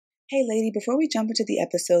Hey, lady, before we jump into the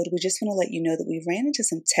episode, we just want to let you know that we ran into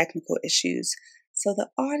some technical issues, so the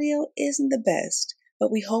audio isn't the best, but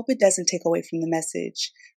we hope it doesn't take away from the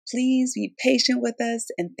message. Please be patient with us,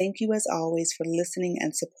 and thank you as always for listening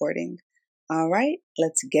and supporting. All right,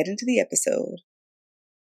 let's get into the episode.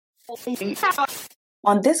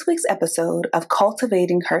 On this week's episode of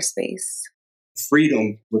Cultivating Her Space.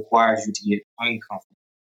 Freedom requires you to get uncomfortable.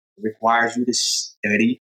 It requires you to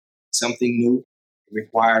study something new. It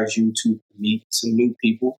requires you to meet some new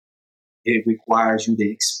people. It requires you to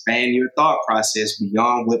expand your thought process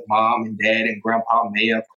beyond what mom and dad and grandpa may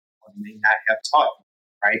have or may not have taught you,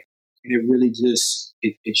 right? And it really just,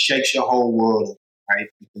 it shakes your whole world up, right?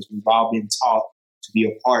 Because we've all been taught to be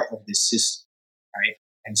a part of this system, right?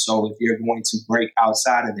 And so if you're going to break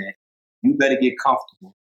outside of that, you better get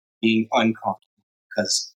comfortable being uncomfortable,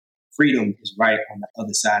 because freedom is right on the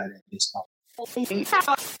other side of that discomfort.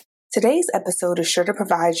 Today's episode is sure to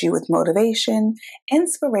provide you with motivation,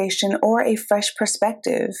 inspiration, or a fresh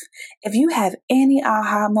perspective. If you have any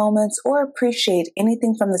aha moments or appreciate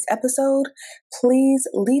anything from this episode, please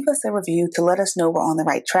leave us a review to let us know we're on the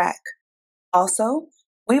right track. Also,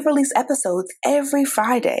 we release episodes every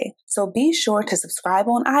Friday, so be sure to subscribe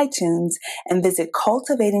on iTunes and visit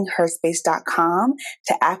cultivatingherspace.com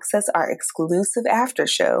to access our exclusive after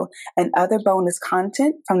show and other bonus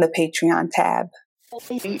content from the Patreon tab.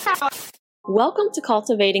 Welcome to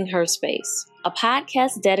Cultivating Her Space, a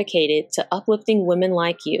podcast dedicated to uplifting women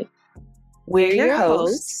like you. We're your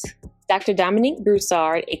hosts, Dr. Dominique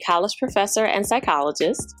Broussard, a college professor and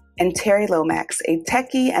psychologist, and Terry Lomax, a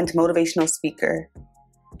techie and motivational speaker.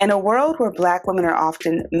 In a world where Black women are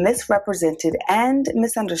often misrepresented and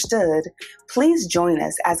misunderstood, please join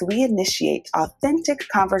us as we initiate authentic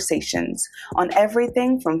conversations on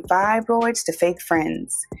everything from fibroids to fake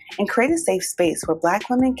friends, and create a safe space where Black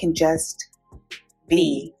women can just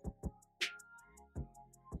be.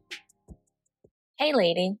 Hey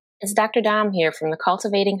lady, it's Dr. Dom here from the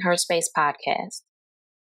Cultivating Her Space podcast.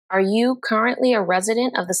 Are you currently a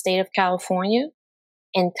resident of the state of California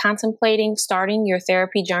and contemplating starting your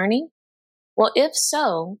therapy journey? Well, if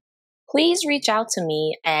so, please reach out to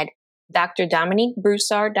me at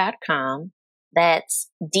drdominiquebroussard.com. That's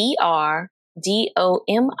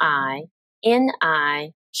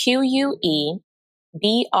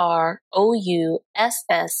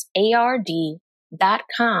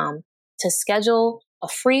to schedule a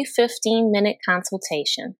free 15-minute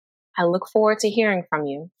consultation. I look forward to hearing from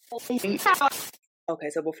you. Okay,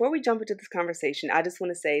 so before we jump into this conversation, I just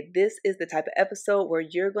want to say this is the type of episode where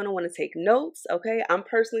you're going to want to take notes, okay? I'm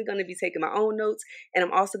personally going to be taking my own notes, and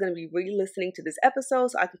I'm also going to be re-listening to this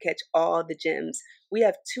episode so I can catch all the gems. We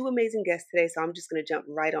have two amazing guests today, so I'm just going to jump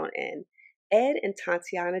right on in. Ed and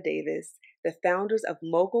Tatiana Davis, the founders of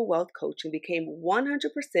Mogul Wealth Coaching, became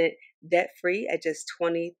 100% debt-free at just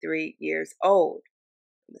 23 years old.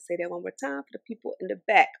 I'm going to say that one more time for the people in the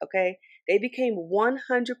back, okay? They became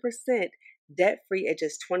 100% debt-free at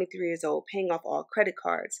just 23 years old, paying off all credit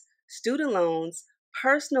cards, student loans,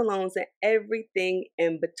 personal loans, and everything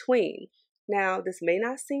in between. Now, this may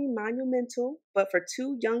not seem monumental, but for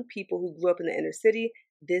two young people who grew up in the inner city,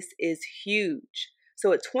 this is huge.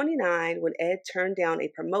 So at 29, when Ed turned down a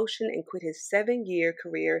promotion and quit his 7-year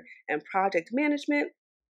career in project management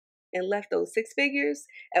and left those 6 figures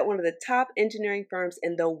at one of the top engineering firms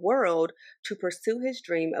in the world to pursue his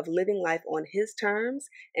dream of living life on his terms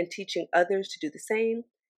and teaching others to do the same,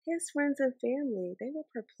 his friends and family, they were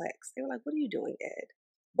perplexed. They were like, "What are you doing, Ed?"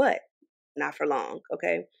 But not for long,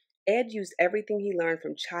 okay? Ed used everything he learned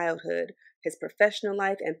from childhood, his professional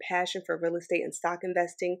life, and passion for real estate and stock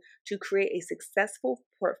investing to create a successful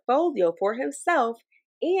portfolio for himself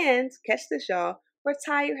and, catch this, y'all,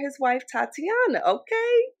 retire his wife, Tatiana,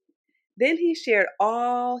 okay? Then he shared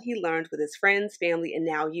all he learned with his friends, family, and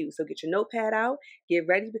now you. So get your notepad out, get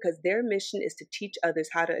ready, because their mission is to teach others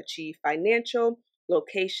how to achieve financial,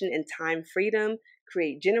 location, and time freedom,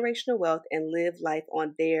 create generational wealth, and live life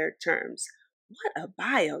on their terms. What a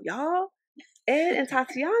bio, y'all. Ed and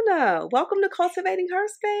Tatiana, welcome to Cultivating Her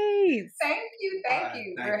Space. Thank you.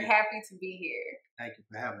 We're happy to be here. Thank you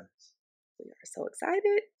for having us. We are so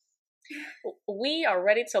excited. We are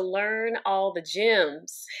ready to learn all the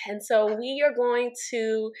gems. And so we are going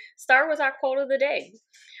to start with our quote of the day.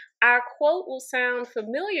 Our quote will sound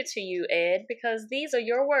familiar to you, Ed, because these are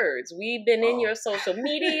your words. We've been in your social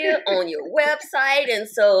media, on your website, and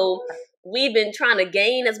so we've been trying to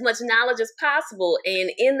gain as much knowledge as possible.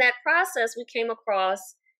 And in that process, we came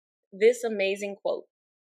across this amazing quote.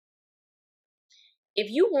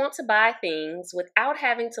 If you want to buy things without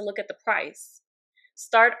having to look at the price,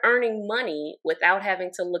 start earning money without having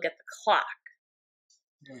to look at the clock.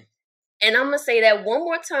 And I'm going to say that one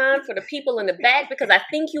more time for the people in the back because I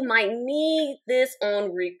think you might need this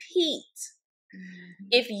on repeat.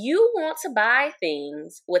 If you want to buy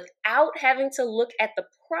things without having to look at the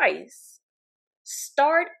price,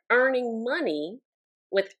 start earning money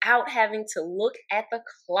without having to look at the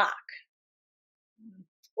clock.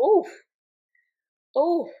 Ooh.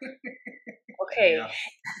 Ooh. Okay. Yeah.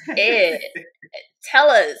 Ed, tell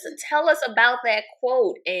us about that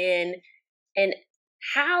quote and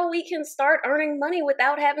how we can start earning money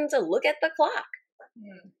without having to look at the clock.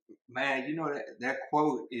 Man, you know that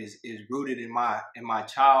quote is rooted in my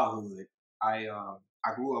childhood. I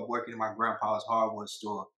grew up working in my grandpa's hardware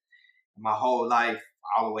store. My whole life,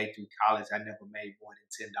 all the way through college, I never made more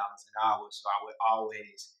than $10 an hour. So I would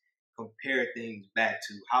always compare things back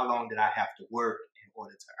to how long did I have to work in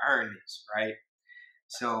order to earn this, right?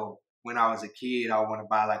 So when I was a kid, I want to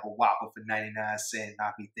buy like a Whopper for 99 cents. And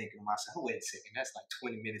I'd be thinking to myself, wait a second, that's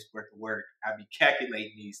like 20 minutes worth of work. I'd be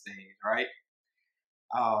calculating these things, right?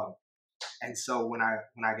 And so when I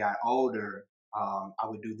got older, I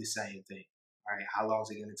would do the same thing. Right? How long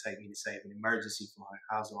is it going to take me to save an emergency fund?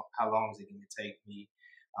 How long is it going to take me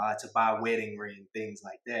to buy a wedding ring? Things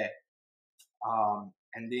like that.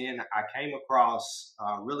 And then I came across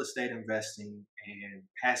real estate investing and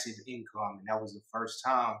passive income, and that was the first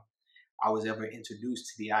time I was ever introduced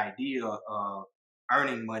to the idea of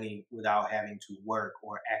earning money without having to work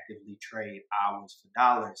or actively trade hours for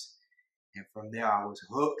dollars. And from there, I was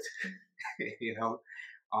hooked. You know,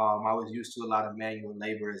 I was used to a lot of manual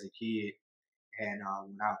labor as a kid, and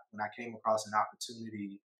when I came across an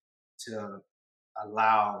opportunity to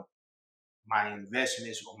allow my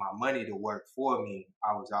investments or my money to work for me,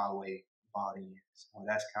 I was always bought in. So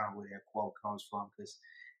that's kind of where that quote comes from, because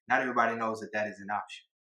not everybody knows that is an option.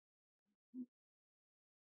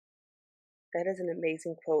 That is an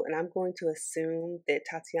amazing quote, and I'm going to assume that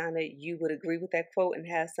Tatiana, you would agree with that quote and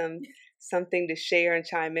have something to share and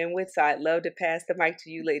chime in with. So I'd love to pass the mic to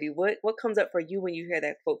you, lady. What comes up for you when you hear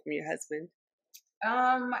that quote from your husband?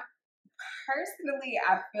 Personally,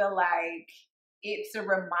 I feel like it's a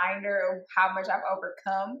reminder of how much I've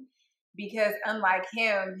overcome. Because unlike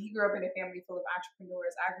him, he grew up in a family full of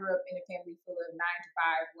entrepreneurs. I grew up in a family full of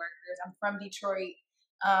 9-to-5 workers. I'm from Detroit.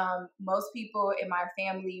 Most people in my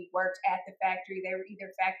family worked at the factory. They were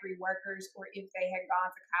either factory workers, or if they had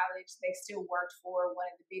gone to college, they still worked for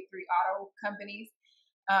one of the big 3 auto companies.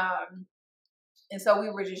 And so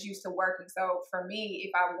we were just used to working. So for me,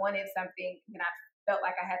 if I wanted something, then I felt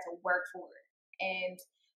like I had to work for it. And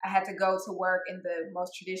I had to go to work in the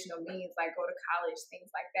most traditional means, like go to college, things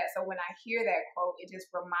like that. So when I hear that quote, it just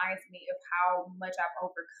reminds me of how much I've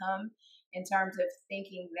overcome in terms of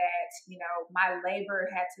thinking that, you know, my labor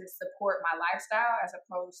had to support my lifestyle as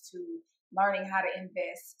opposed to learning how to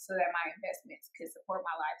invest so that my investments could support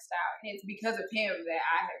my lifestyle. And it's because of him that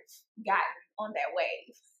I have gotten on that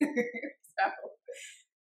wave. So.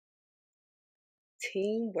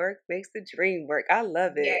 Teamwork makes the dream work. I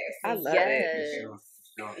love it. Yes, I love it.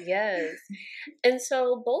 Yes. And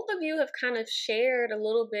so both of you have kind of shared a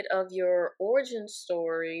little bit of your origin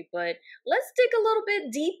story, but let's dig a little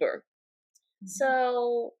bit deeper. Mm-hmm.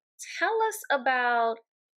 So tell us about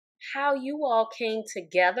how you all came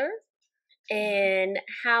together and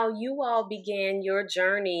how you all began your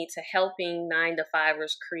journey to helping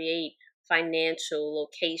 9-to-5ers create financial,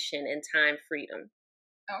 location, and time freedom.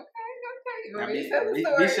 Okay. Be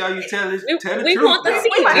sure you tell the truth. We want the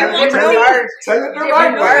secret. Tell it the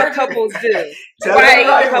right way. What couples do. Right,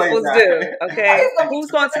 what couples do. Okay, who's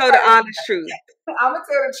gonna tell the honest truth? I'm gonna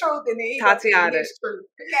tell the truth, and then Tatiana. His truth.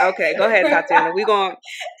 Okay, go ahead, Tatiana. We going.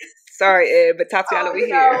 Sorry, Ed, but Tatiana, we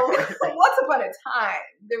here. Once upon a time,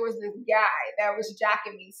 there was this guy that was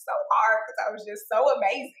jacking me so hard because I was just so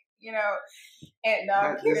amazing. You know, and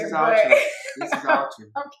I'm kidding. This is all true.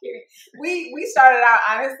 I'm kidding. We started out,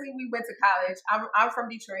 honestly, we went to college. I'm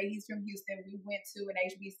from Detroit. He's from Houston. We went to an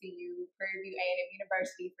HBCU, Prairie View A&M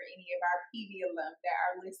University, for any of our PV alum that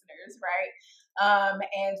are listeners, right?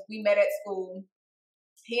 And we met at school.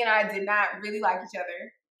 He and I did not really like each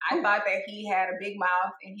other. I thought that he had a big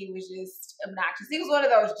mouth and he was just obnoxious. He was one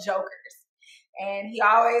of those jokers. And he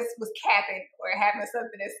always was capping or having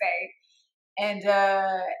something to say. And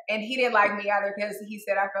he didn't like me either because he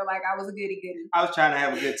said I felt like I was a goody-goody. I was trying to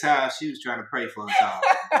have a good time. She was trying to pray for us all.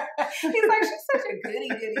 He's like, she's such a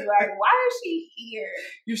goody-goody. Like, why is she here?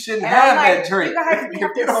 You shouldn't have that drink. You guys, we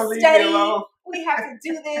have to study. We have to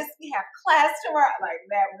do this. We have class tomorrow. Like,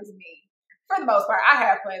 that was me. For the most part, I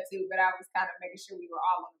had fun too, but I was kind of making sure we were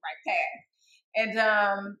all on the right path. And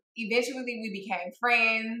eventually we became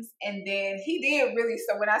friends. And then he did really,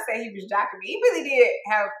 so when I say he was jocking me, he really did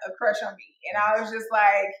have a crush on me. And I was just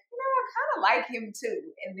like, you know, I kind of like him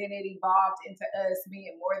too. And then it evolved into us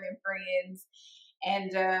being more than friends.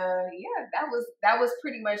 And yeah, that was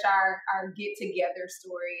pretty much our get together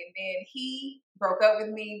story. And then he broke up with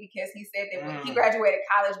me because he said that when he graduated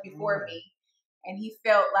college before me, and he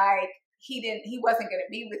felt like he wasn't going to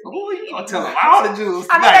be with me. Ooh, you gonna tell him all the Jews?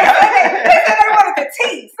 I mean, they said they wanted the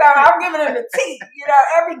tea, so I'm giving them the tea. You know,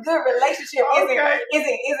 every good relationship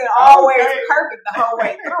isn't always perfect the whole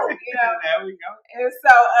way through. You know, there we go. And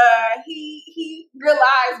so he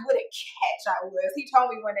realized what a catch I was. He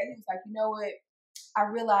told me one day, he was like, you know what? I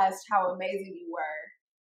realized how amazing you were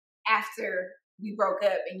after we broke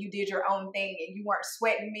up and you did your own thing and you weren't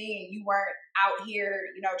sweating me and you weren't out here,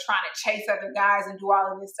 you know, trying to chase other guys and do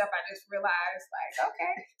all of this stuff. I just realized, like,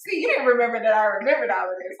 okay, see, you didn't remember that I remembered all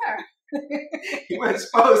of this, huh? You weren't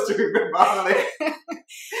supposed to remember all of that.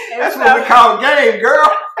 That's what we call game, girl.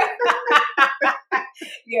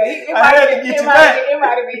 Yeah, it might have been game, but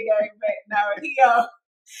no,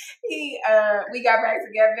 we got back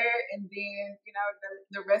together, and then you know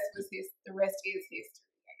the rest is history.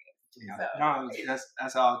 Yeah, so. No,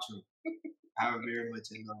 that's all true. I'm very much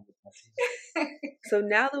in love with that. So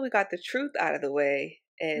now that we got the truth out of the way,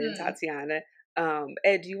 Ed and Tatiana,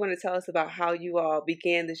 Ed, do you want to tell us about how you all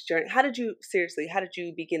began this journey? How did you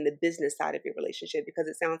begin the business side of your relationship? Because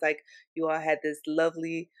it sounds like you all had this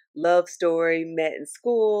lovely love story, met in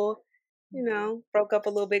school, you know, broke up a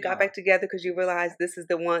little bit, got back together because you realized this is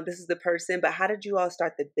the one, this is the person. But how did you all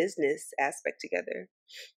start the business aspect together?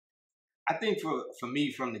 I think for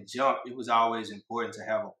me, from the jump, it was always important to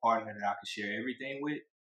have a partner that I could share everything with.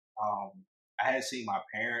 I had seen my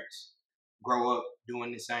parents grow up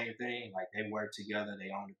doing the same thing. Like, they worked together,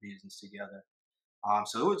 they owned a business together.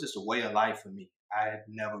 So it was just a way of life for me. I had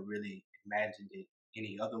never really imagined it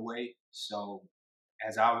any other way. So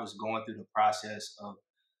as I was going through the process of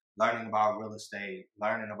learning about real estate,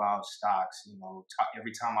 learning about stocks, you know,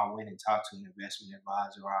 every time I went and talked to an investment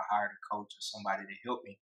advisor or I hired a coach or somebody to help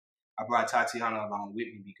me, I brought Tatiana along with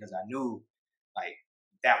me because I knew, like,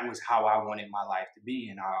 that was how I wanted my life to be.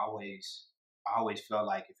 And I always felt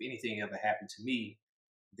like if anything ever happened to me,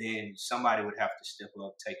 then somebody would have to step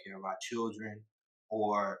up, take care of our children,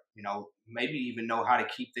 or, you know, maybe even know how to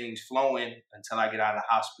keep things flowing until I get out of the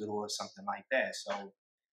hospital or something like that. So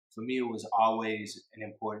for me, it was always an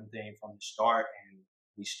important thing from the start. And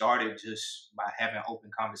we started just by having open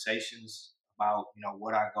conversations about, you know,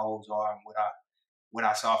 what our goals are and what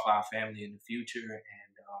I saw for our family in the future,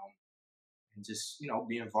 and just, you know,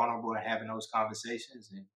 being vulnerable and having those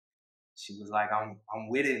conversations. And she was like, I'm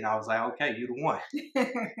with it. And I was like, okay, you the one.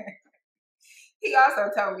 He also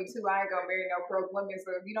told me too, I ain't gonna marry no broke woman.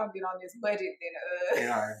 So if you don't get on this budget, then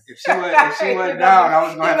yeah, if she went down, I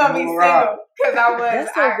was gonna have to move around. Because I was.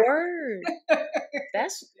 That's a word.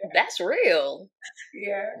 That's real.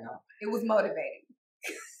 Yeah, it was motivating.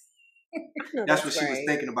 That's what she was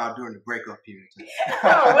thinking about during the breakup period.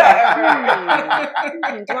 Oh, whatever.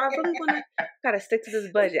 Do I really want to gotta stick to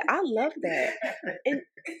this budget? I love that. And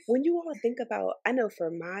when you all think about, I know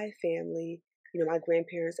for my family, you know, my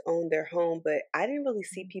grandparents owned their home, but I didn't really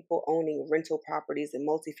see people owning rental properties and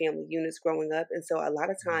multifamily units growing up. And so a lot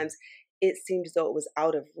of times it seemed as though it was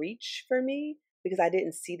out of reach for me because I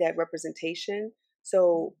didn't see that representation.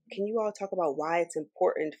 So can you all talk about why it's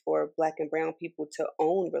important for Black and brown people to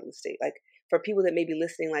own real estate? Like, for people that may be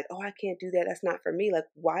listening, like, oh, I can't do that, that's not for me. Like,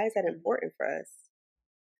 why is that important for us?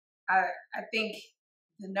 I think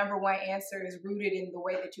the number one answer is rooted in the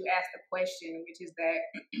way that you asked the question, which is that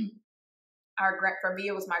for me,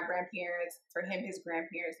 it was my grandparents, for him, his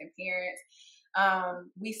grandparents and parents.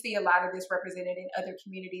 We see a lot of this represented in other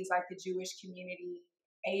communities like the Jewish community,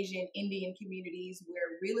 Asian, Indian communities,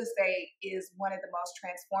 where real estate is one of the most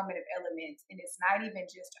transformative elements. And it's not even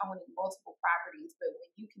just owning multiple properties, but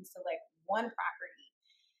when you can select one property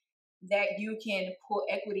that you can pull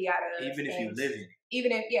equity out of. Even if you live in it.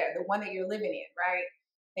 Even if, the one that you're living in, right?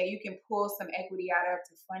 That you can pull some equity out of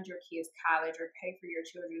to fund your kids' college or pay for your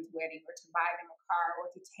children's wedding or to buy them a car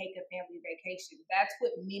or to take a family vacation. That's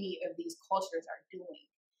what many of these cultures are doing.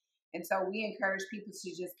 And so we encourage people to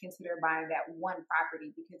just consider buying that one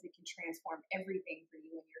property because it can transform everything for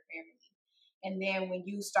you and your family. And then when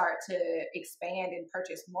you start to expand and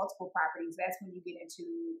purchase multiple properties, that's when you get into,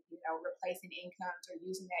 you know, replacing incomes or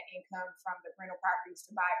using that income from the rental properties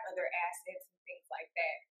to buy other assets and things like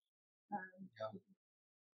that.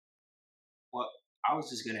 Well, I was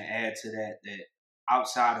just going to add to that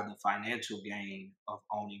outside of the financial gain of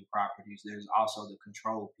owning properties, there's also the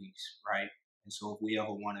control piece, right? And so if we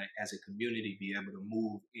ever want to, as a community, be able to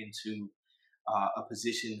move into a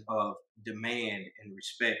position of demand and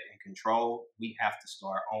respect and control, we have to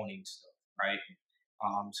start owning stuff, right?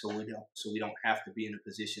 So we don't have to be in a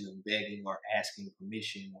position of begging or asking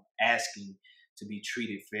permission or asking to be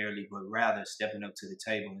treated fairly, but rather stepping up to the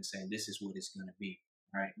table and saying, this is what it's going to be,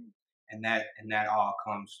 right? And that all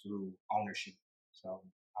comes through ownership. So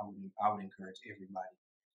I would encourage everybody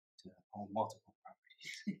to own multiple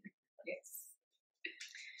properties. Yes.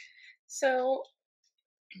 So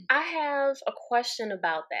I have a question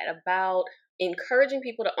about that, about encouraging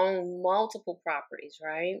people to own multiple properties,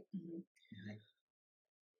 right? Mm-hmm.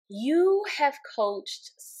 You have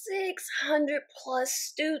coached 600 plus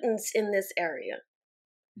students in this area.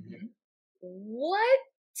 Mm-hmm. What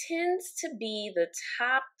tends to be the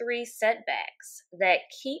top 3 setbacks that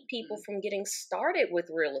keep people from getting started with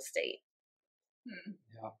real estate?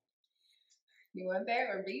 Yeah. You want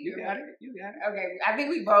that or me? You got it. You got it. Okay, I think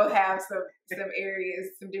we both have some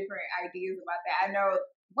areas, some different ideas about that. I know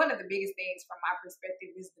one of the biggest things from my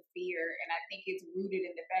perspective is the fear, and I think it's rooted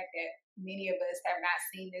in the fact that many of us have not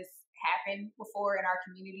seen this happen before in our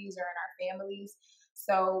communities or in our families.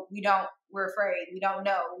 So we're afraid. We don't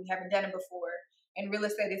know. We haven't done it before. And real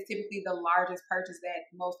estate is typically the largest purchase that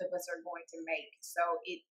most of us are going to make. So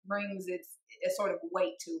it brings a sort of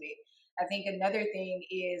weight to it. I think another thing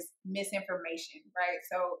is misinformation, right?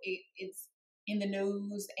 So it's in the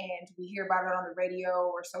news and we hear about it on the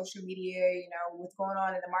radio or social media, what's going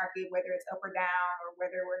on in the market, whether it's up or down or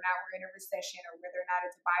whether or not we're in a recession or whether or not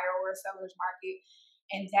it's a buyer or a seller's market.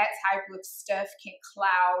 And that type of stuff can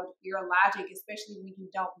cloud your logic, especially when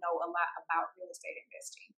you don't know a lot about real estate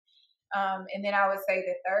investing. And then I would say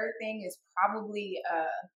the third thing is probably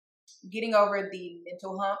getting over the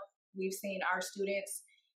mental hump. We've seen our students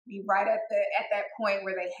be right at that point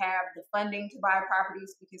where they have the funding to buy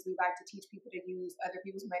properties, because we like to teach people to use other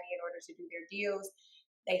people's money in order to do their deals.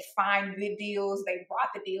 They find good deals. They brought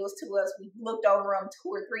the deals to us. We've looked over them 2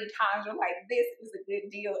 or 3 times. We're like, this is a good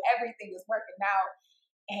deal. Everything is working out.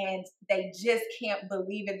 And they just can't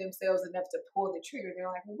believe in themselves enough to pull the trigger. They're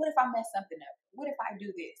like, well, what if I mess something up? What if I do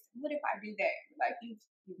this? What if I do that? Like,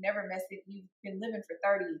 you've never messed it. You've been living for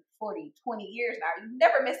 30, 40, 20 years now. You've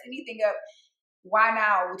never messed anything up. Why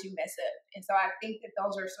now would you mess up? And so I think that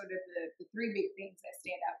those are sort of the 3 big things that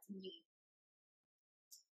stand out to me.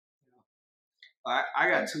 I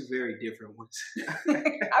got 2 very different ones.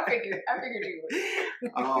 I figured you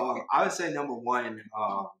would. I would say number 1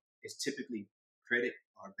 is typically credit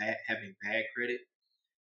or having bad credit.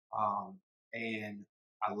 And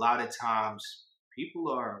a lot of times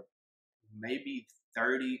people are maybe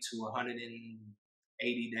 30 to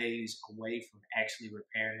 180 days away from actually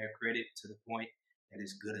repairing their credit to the point that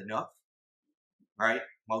it's good enough, right?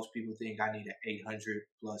 Most people think I need an 800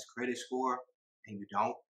 plus credit score, and you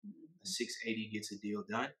don't. A 680 gets a deal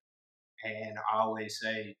done. And I always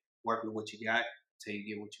say, work with what you got till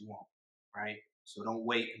you get what you want, right? So don't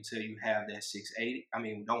wait until you have that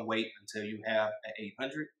 680. Don't wait until you have an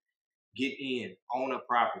 800. Get in, own a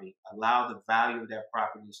property, allow the value of that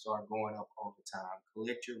property to start going up over time,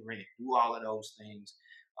 collect your rent, do all of those things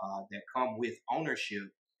that come with ownership,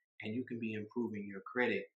 and you can be improving your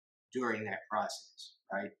credit during that process,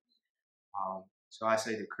 right? So I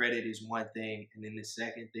say the credit is one thing, and then the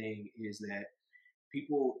second thing is that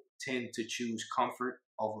people tend to choose comfort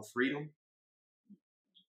over freedom,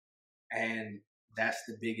 and that's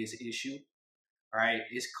the biggest issue, right?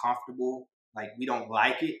 It's comfortable. Like, we don't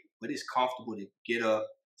like it, but it's comfortable to get up,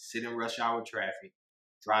 sit in rush hour traffic,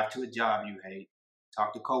 drive to a job you hate,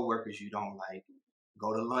 talk to coworkers you don't like,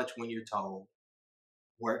 go to lunch when you're told,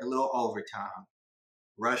 work a little overtime,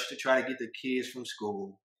 rush to try to get the kids from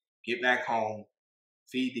school, get back home,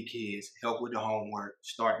 feed the kids, help with the homework,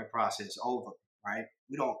 start the process over, right?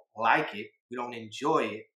 We don't like it, we don't enjoy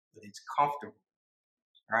it, but it's comfortable,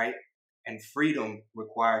 right? And freedom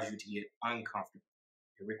requires you to get uncomfortable.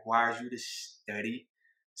 It requires you to study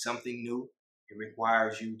something new. It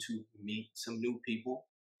requires you to meet some new people.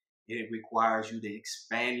 It requires you to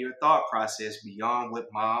expand your thought process beyond what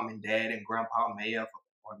mom and dad and grandpa may have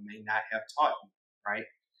or may not have taught you, right?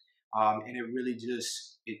 And it really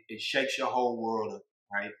just, it shakes your whole world up,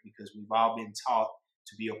 right? Because we've all been taught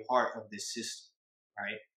to be a part of this system,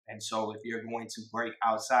 right? And so if you're going to break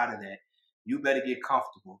outside of that, you better get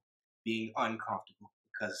comfortable being uncomfortable,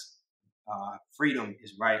 because freedom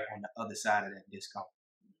is right on the other side of that discomfort.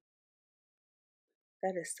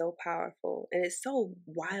 That is so powerful. And it's so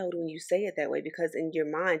wild when you say it that way, because in your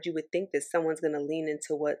mind, you would think that someone's going to lean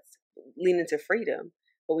into freedom.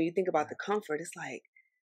 But when you think about the comfort, it's like,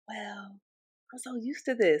 well, I'm so used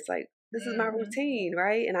to this. Like, this is my routine,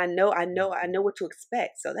 right? And I know what to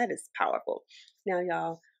expect. So that is powerful. Now,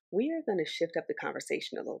 y'all, we are going to shift up the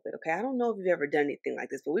conversation a little bit, okay? I don't know if you've ever done anything like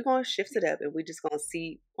this, but we're going to shift it up and we're just going to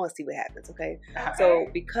see what happens, okay? So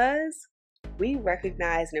because we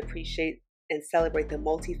recognize and appreciate and celebrate the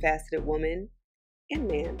multifaceted woman and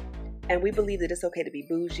man, and we believe that it's okay to be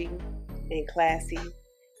bougie and classy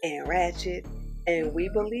and ratchet, and we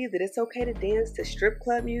believe that it's okay to dance to strip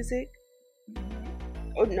club music.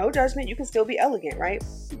 Oh, no judgment, you can still be elegant, right?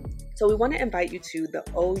 So we want to invite you to the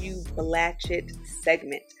OU Blatchet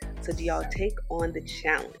segment. So do y'all take on the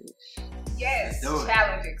challenge? Yes,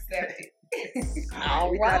 challenge accepted. All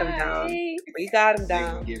we right. got him down. We got him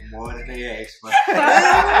down. They can get more than they asked for.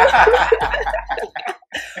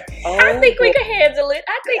 I think we can handle it.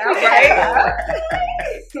 I think we can handle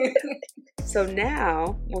it. So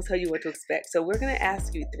now we'll tell you what to expect. So we're going to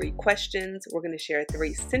ask you 3 questions. We're going to share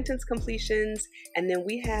 3 sentence completions. And then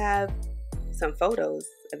we have some photos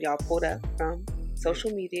of y'all pulled up from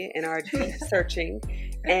social media and our deep searching.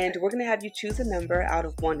 And we're going to have you choose a number out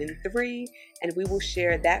of 1 and 3. And we will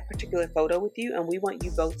share that particular photo with you. And we want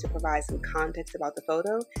you both to provide some context about the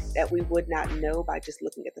photo that we would not know by just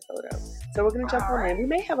looking at the photo. So we're going to jump on in. We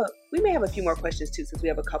may have a few more questions too, since we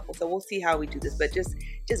have a couple. So we'll see how we do this, but just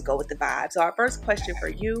go with the vibe. So our first question for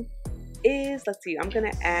you is, let's see, I'm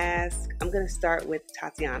going to start with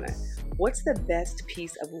Tatiana. What's the best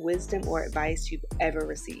piece of wisdom or advice you've ever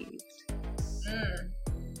received?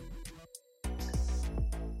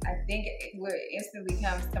 I think what instantly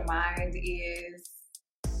comes to mind is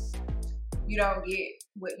you don't get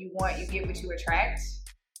what you want, you get what you attract.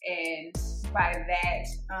 And by that,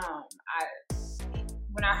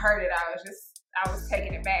 when I heard it, I was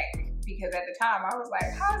taken aback, because at the time I was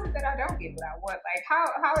like, how is it that I don't get what I want? Like,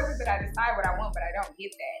 how is it that I decide what I want but I don't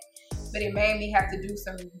get that? But it made me have to do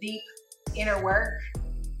some deep inner work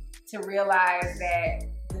to realize that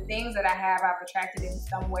the things that I have, I've attracted in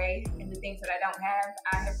some way, and the things that I don't have,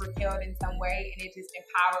 I have repelled in some way, and it just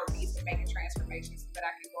empowered me to make a transformation so that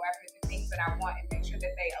I can go after the things that I want and make sure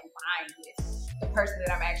that they align with the person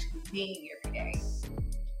that I'm actually being every day.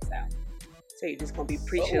 So you're just going to be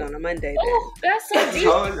preaching on a Monday then. Oh, that's so deep.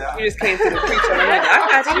 You just came to the preach on a Monday.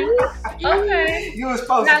 I got you. Okay. You were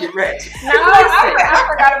supposed to get rich. Now listen. I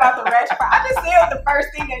forgot about the ratchet part. I just said the first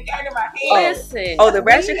thing that came to my head. Listen. Oh, the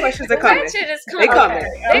ratchet questions are coming. Ratchet is coming. They coming.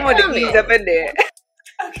 Okay. We want to ease up in there.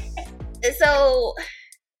 Okay. So,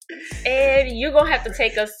 Ed, you're going to have to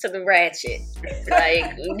take us to the ratchet.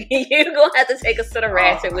 Like, you're going to have to take us to the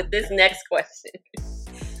ratchet with this next question.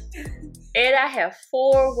 Ed, I have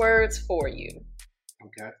 4 words for you.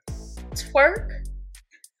 Okay. Twerk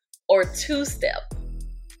or 2-step?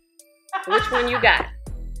 Which one you got?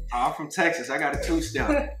 I'm from Texas. I got a 2-step.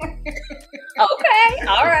 Okay,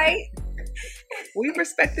 all right. We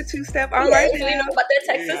respect the 2-step. All Yeah, right. we know about that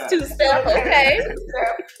Texas 2-step. Okay.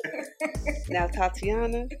 Now,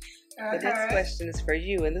 Tatiana, the next question is for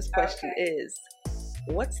you. And this question is,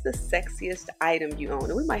 what's the sexiest item you own?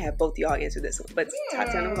 And we might have both y'all answer this one, but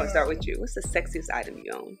Tatiana, we're going to start with you. What's the sexiest item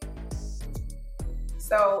you own?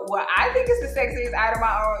 So what I think is the sexiest item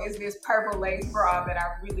I own is this purple lace bra that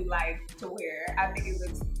I really like to wear. I think it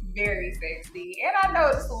looks very sexy. And I know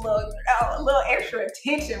it's a little extra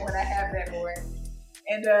attention when I have that on.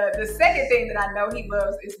 And the second thing that I know he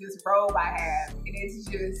loves is this robe I have. And it's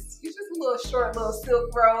just a little short, little silk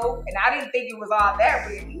robe. And I didn't think it was all that,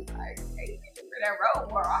 but he's like, hey, you can wear that robe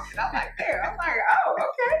more often. I'm like, there. I'm like, oh,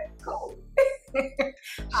 okay, cool.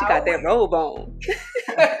 She got that robe on.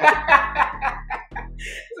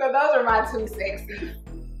 So those are my 2 sexy.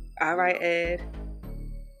 All right, Ed.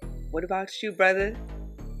 What about you, brother?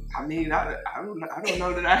 I mean, I don't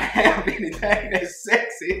know that I have anything that's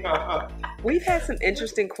sexy. We've had some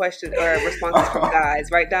interesting questions or responses from guys,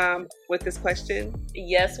 right, Dom, with this question?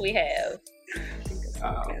 Yes, we have.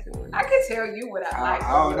 I can tell you what I like.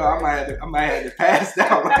 I don't know. I might have to pass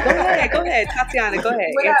that one. Go ahead, Tatiana. Go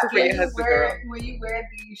ahead. Answer for your husband, girl. When you wear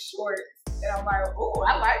these shorts, and I'm like, ooh,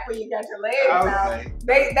 I like when you got your legs out.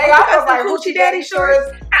 They almost like hoochie daddy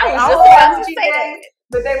shorts. I was just about to say that.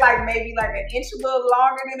 But they like maybe like an inch a little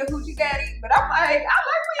longer than a hoochie daddy. But I'm like, I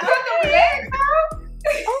like when you got the legs out.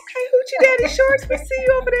 Okay, hoochie daddy shorts. We see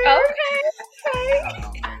you over there.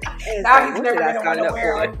 Okay. Now he's never gonna want to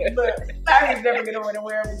wear them. Look, now he's never gonna want to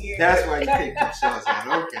wear them again. That's why you pick them shorts out.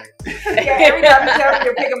 Okay. Yeah, every time you tell me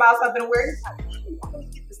to pick him out something to wear, he's like, I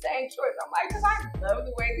want to get the same shorts. I'm like, because I love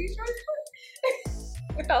the way these shorts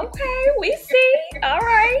look. Okay, we see. All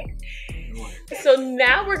right. So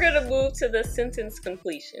now we're going to move to the sentence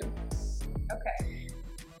completion. Okay.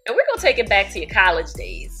 And we're going to take it back to your college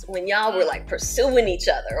days when y'all were like pursuing each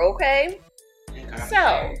other, okay?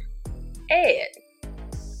 So, Ed,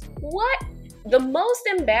 what the most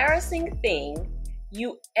embarrassing thing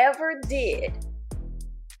you ever did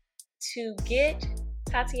to get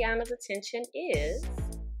Tatiana's attention is?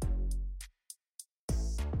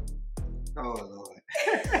 Oh, Lord.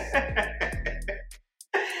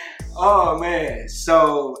 Oh, man.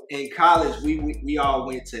 So in college, we all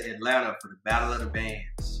went to Atlanta for the Battle of the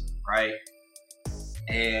Bands, right?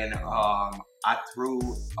 And I threw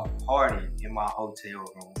a party in my hotel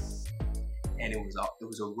room. And it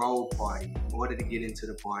was a robe party. In order to get into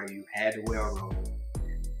the party, you had to wear a robe.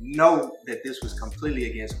 Note that this was completely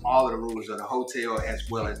against all of the rules of the hotel as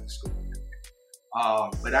well as the school.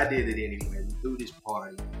 But I did it anyway. We threw this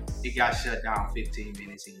party. It got shut down 15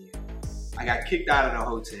 minutes in. I got kicked out of the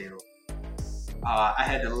hotel. I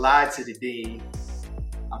had to lie to the dean.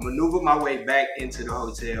 I maneuvered my way back into the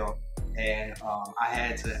hotel, and I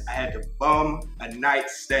had to bum a night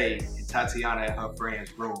stay in Tatiana and her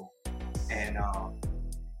friend's room. And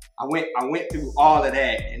I went through all of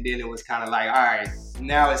that, and then it was kind of like, all right,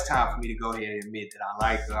 now it's time for me to go ahead and admit that I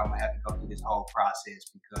like her. I'm gonna have to go through this whole process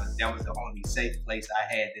because that was the only safe place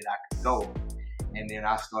I had that I could go. And then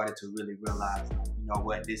I started to really realize, you know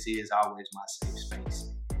what, this is always my safe space.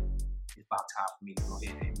 It's about time for me to go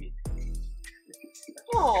ahead and admit that.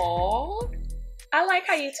 Aww. I like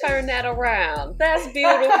how you turn that around. That's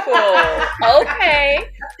beautiful. Okay.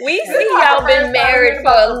 We see y'all been married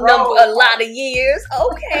for a lot of years.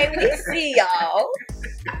 Okay, we see y'all.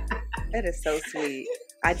 That is so sweet.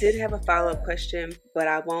 I did have a follow-up question, but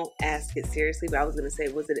I won't ask it seriously. But I was going to say,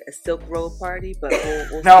 was it a silk robe party? But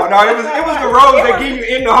we'll no, it was the robes that give you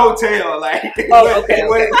in the hotel. Like, okay.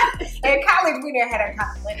 In college, we didn't have that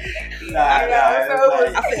kind of money.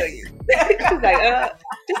 I feel you. She's like,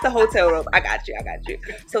 just the hotel robe. I got you.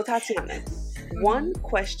 So Tatiana, one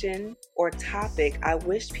question or topic I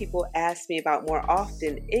wish people asked me about more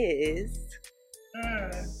often is.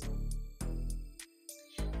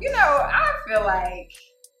 You know, I feel like,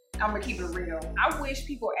 I'm going to keep it real. I wish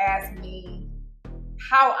people ask me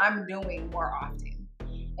how I'm doing more often.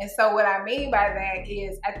 And so what I mean by that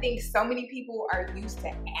is I think so many people are used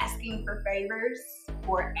to asking for favors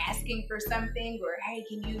or asking for something or, hey,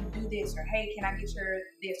 can you do this? Or, hey, can I get your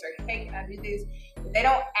this? Or, hey, can I do this? But they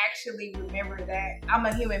don't actually remember that I'm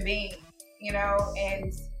a human being, you know,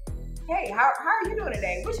 and hey, how are you doing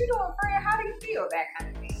today? What you doing, friend? How do you feel? That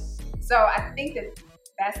kind of thing. So I think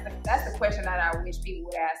that's the question that I wish people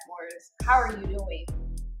would ask more is, how are you doing?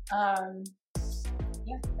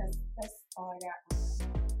 Yeah, that's all I got.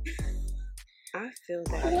 I feel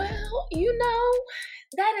that. Well, you know,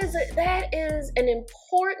 that is an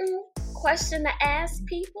important question to ask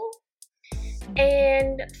people.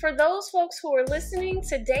 And for those folks who are listening,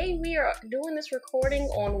 today we are doing this recording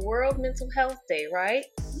on World Mental Health Day, right?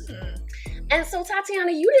 And so,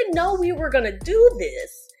 Tatiana, you didn't know we were going to do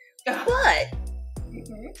this, but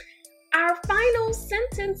our final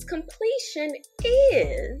sentence completion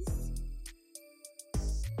is,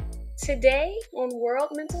 today on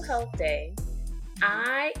World Mental Health Day,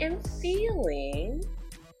 I am feeling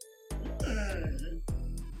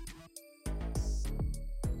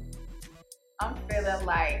I'm feeling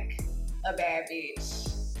like a bad bitch.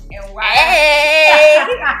 And why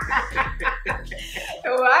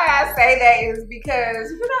why I say that is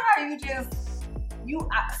because you know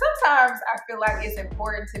how sometimes I feel like it's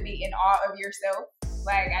important to be in awe of yourself.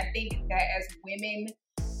 Like I think that as women,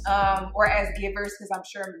 or as givers, because I'm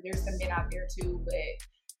sure there's some men out there too, but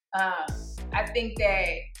I think that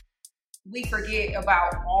we forget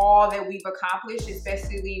about all that we've accomplished,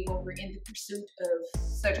 especially when we're in the pursuit of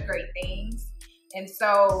such great things. And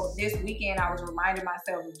so this weekend, I was reminding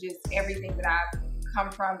myself of just everything that I've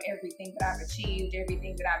come from, everything that I've achieved,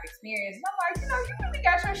 everything that I've experienced. And I'm like, you know, you really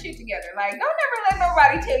got your shit together. Like, don't never let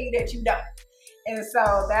nobody tell you that you don't. And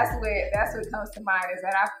so that's what comes to mind is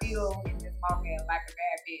that I feel in this moment like a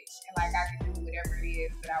bad bitch and like I can do whatever it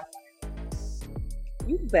is that I want to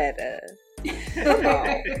do. You better.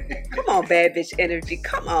 Come on, bad bitch energy.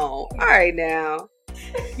 Come on. All right now.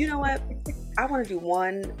 You know what? I want to do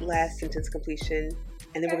one last sentence completion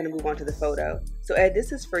and then we're going to move on to the photo. So Ed,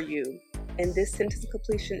 this is for you. And this sentence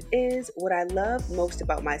completion is, what I love most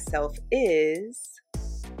about myself is...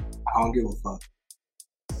 I don't give a fuck.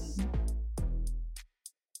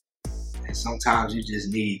 And sometimes you just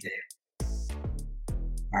need that.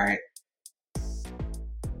 All right?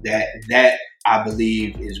 That I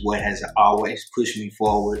believe is what has always pushed me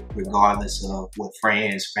forward, regardless of what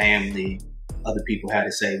friends, family, other people have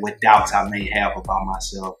to say, what doubts I may have about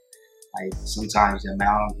myself. Like sometimes I'm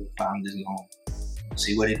just gonna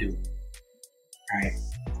see what it do. Right?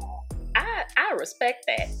 I respect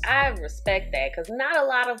that. I respect that because not a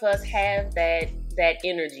lot of us have that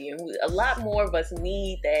energy, and a lot more of us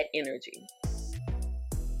need that energy.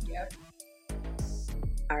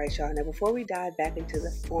 All right, y'all. Now, before we dive back into the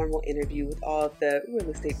formal interview with all of the real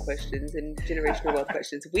estate questions and generational wealth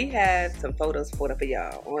questions, we have some photos pulled up for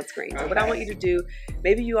y'all on screen. So what I want you to do,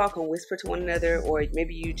 maybe you all can whisper to one another, or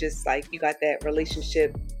maybe you just you got that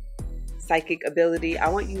relationship psychic ability. I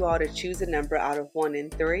want you all to choose a number out of 1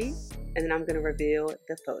 and 3, and then I'm going to reveal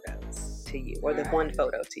the photos to you, or the one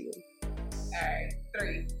photo to you. All right,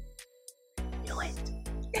 3. Do it.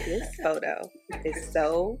 This photo is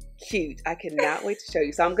so cute. I cannot wait to show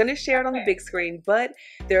you. So I'm going to share it on the big screen, but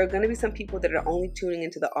there are going to be some people that are only tuning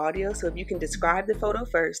into the audio. So if you can describe the photo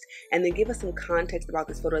first and then give us some context about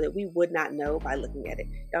this photo that we would not know by looking at it.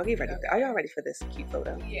 Y'all get ready. Are y'all ready for this cute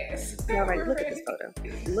photo? Yes. Y'all ready? Look at this photo.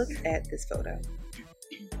 Look at this photo.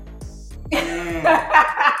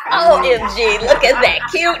 OMG, look at that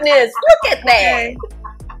cuteness. Look at that.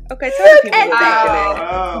 Okay, tell the people what's happening.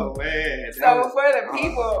 Oh, man. So for the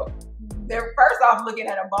people, they're first off looking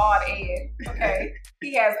at a bald head. Okay,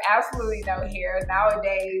 he has absolutely no hair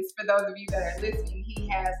nowadays. For those of you that are listening, he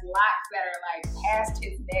has locks that are like past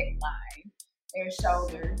his neckline and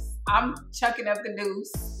shoulders. I'm chucking up the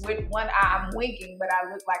noose with one eye. I'm winking, but I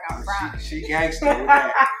look like I'm frowning. She gangster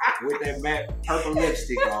with that matte purple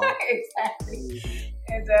lipstick on. Exactly.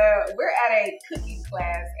 And we're at a cooking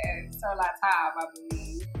class at Sur La Table, I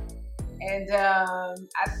believe. And I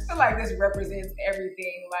feel like this represents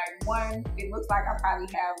everything. Like, one, it looks like I probably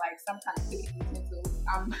have like some kind of cooking utensils.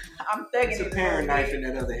 I'm thugging it. It's a paring knife in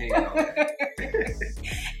that other hand.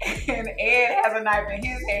 And Ed has a knife in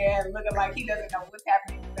his hand, looking like he doesn't know what's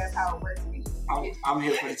happening. That's how it works. I'm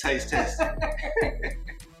here for the taste test.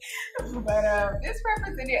 But this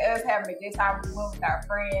represented us having a good time. We went with our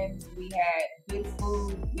friends. We had good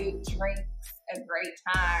food, good drinks, a great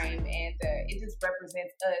time, and it just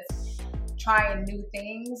represents us trying new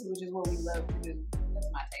things, which is what we love to do. That's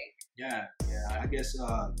my take. Yeah. I guess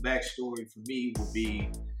backstory for me would be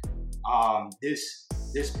this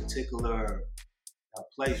particular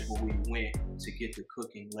place where we went to get the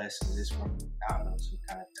cooking lessons is from, I don't know, some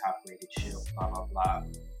kind of top-rated chef, blah, blah, blah.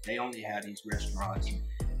 They only have these restaurants,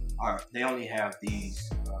 or they only have these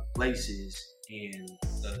places in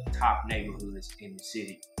the top neighborhoods in the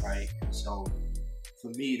city, right? So for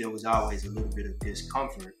me, there was always a little bit of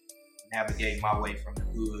discomfort navigating my way from the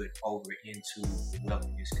hood over into the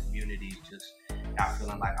wealthiest communities, just not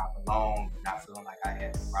feeling like I belonged, not feeling like I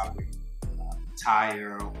had the proper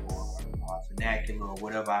attire or vernacular or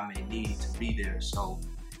whatever I may need to be there. So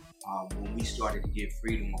when we started to get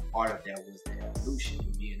freedom, a part of that was the evolution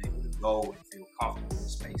and being able to go and feel comfortable in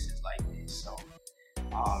spaces like this. So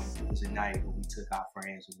it was a night where we took our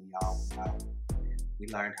friends and we all went out. We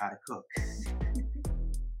learned how to cook.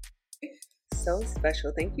 So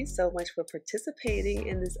special. Thank you so much for participating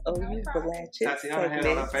in this OU Blatchet Tatiana segment. had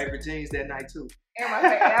on her favorite jeans that night too. And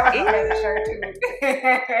that was my favorite shirt too.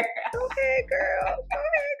 Go ahead, girl.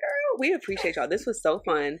 We appreciate y'all. This was so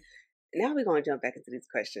fun. Now we're going to jump back into these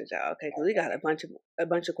questions, y'all, okay? Because we got a bunch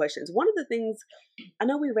of questions. One of the things, I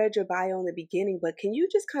know we read your bio in the beginning, but can you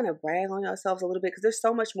just kind of brag on yourselves a little bit? Because there's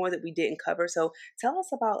so much more that we didn't cover. So tell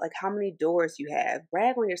us about like how many doors you have.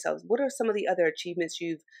 Brag on yourselves. What are some of the other achievements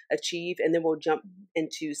you've achieved? And then we'll jump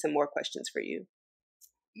into some more questions for you.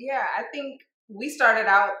 Yeah, I think we started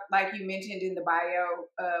out, like you mentioned in the bio,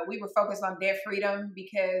 we were focused on debt freedom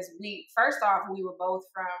because first off, we were both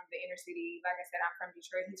from the inner city. Like I said, I'm from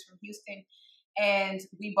Detroit, he's from Houston, and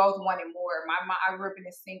we both wanted more. I grew up in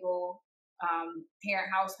a single parent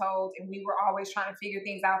household, and we were always trying to figure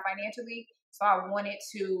things out financially. So I wanted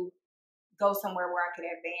to go somewhere where I could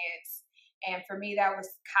advance. And for me, that was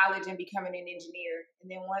college and becoming an engineer. And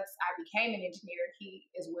then once I became an engineer, he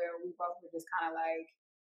is where we both were just kind of like,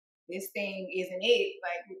 this thing isn't it.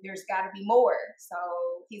 Like, there's got to be more. So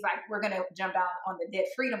he's like, we're going to jump down on the debt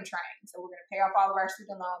freedom train. So we're going to pay off all of our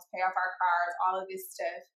student loans, pay off our cars, all of this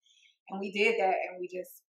stuff. And we did that. And we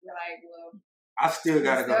just were like, well, I still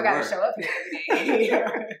got to go to work. Show up here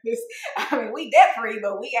every day. I mean, we debt free,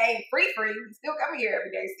 but we ain't free. We still come here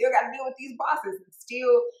every day. Still got to deal with these bosses. And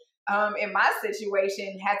still, in my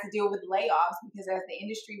situation, had to deal with layoffs because as the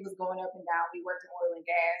industry was going up and down, we worked in oil and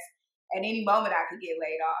gas. At any moment, I could get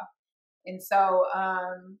laid off. And so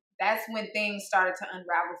that's when things started to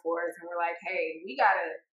unravel for us. And we're like, hey, we got to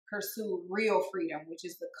pursue real freedom, which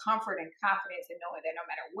is the comfort and confidence in knowing that no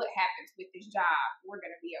matter what happens with this job, we're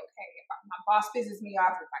going to be okay. If my boss pisses me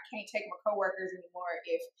off, if I can't take my coworkers anymore,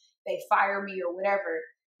 if they fire me or whatever,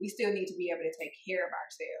 we still need to be able to take care of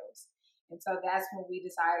ourselves. And so that's when we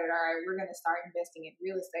decided, all right, we're going to start investing in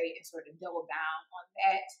real estate and sort of double down on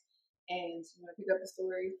that. And you want to pick up the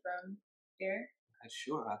story from there?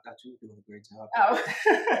 Sure, I thought you were doing a great job. Oh.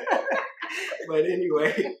 But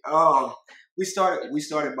anyway, we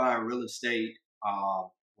started buying real estate.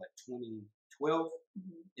 2012?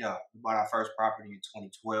 Mhm. Yeah, we bought our first property in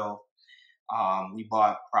 2012. We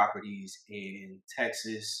bought properties in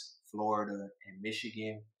Texas, Florida, and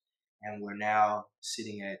Michigan, and we're now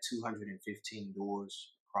sitting at 215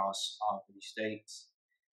 doors across all three states.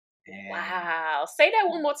 And Wow. Say that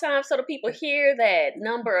one more time so the people hear that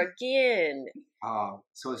number again.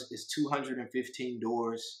 so it's 215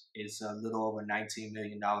 doors. It's a little over $19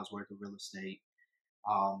 million worth of real estate.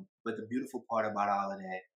 But the beautiful part about all of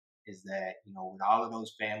that is that, with all of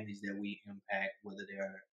those families that we impact, whether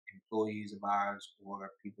they're employees of ours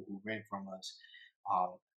or people who rent from us,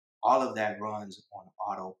 um, all of that runs on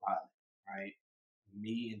autopilot, right?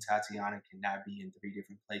 Me and Tatiana cannot be in three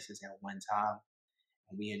different places at one time,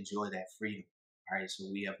 and we enjoy that freedom, right? So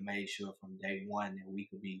we have made sure from day one that we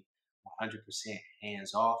could be 100%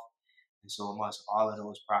 hands off. And so amongst all of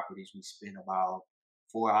those properties, we spend about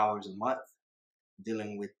 4 hours a month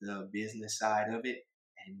dealing with the business side of it.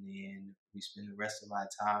 And then we spend the rest of our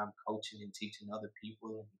time coaching and teaching other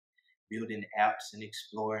people and building apps and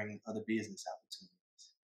exploring other business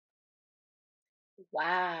opportunities.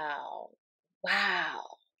 Wow. Wow.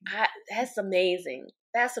 That's amazing.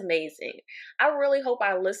 That's amazing. I really hope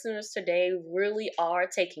our listeners today really are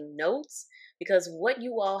taking notes because what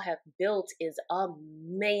you all have built is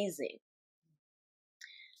amazing.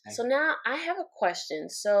 So now I have a question.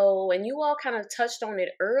 So, and you all kind of touched on it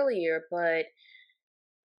earlier, but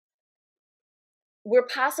we're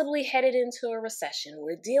possibly headed into a recession.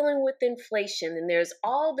 We're dealing with inflation, and there's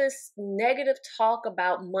all this negative talk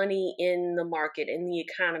about money in the market, in the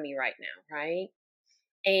economy right now, right?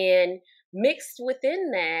 And mixed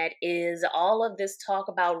within that is all of this talk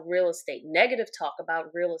about real estate, negative talk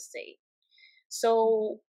about real estate.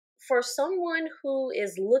 So, for someone who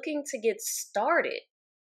is looking to get started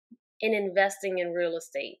in investing in real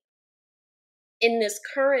estate in this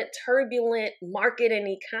current turbulent market and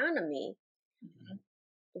economy,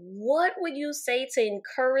 what would you say to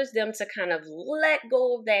encourage them to kind of let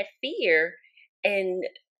go of that fear and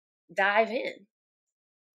dive in?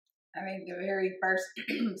 I think the very first,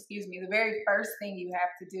 the very first thing you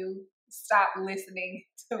have to do is stop listening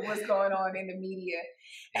to what's going on in the media.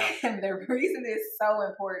 And the reason it's so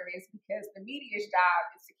important is because the media's job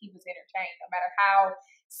is to keep us entertained, no matter how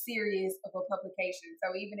serious of a publication.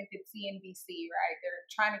 So even if it's CNBC, right, they're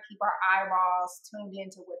trying to keep our eyeballs tuned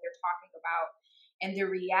into what they're talking about. And the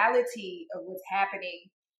reality of what's happening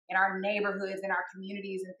in our neighborhoods, in our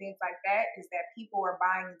communities, and things like that is that people are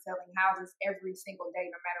buying and selling houses every single day,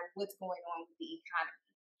 no matter what's going on with the economy.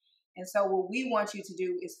 And so what we want you to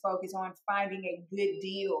do is focus on finding a good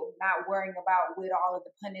deal, not worrying about what all of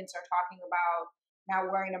the pundits are talking about, not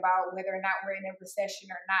worrying about whether or not we're in a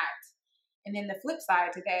recession or not. And then the flip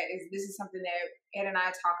side to that is this is something that Ed and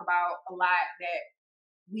I talk about a lot that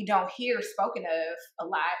we don't hear spoken of a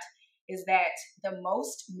lot, is that the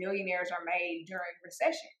most millionaires are made during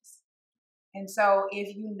recessions. And so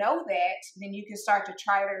if you know that, then you can start to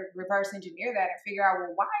try to reverse engineer that and figure out,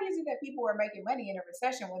 well, why is it that people are making money in a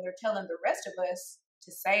recession when they're telling the rest of us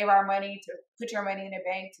to save our money, to put your money in a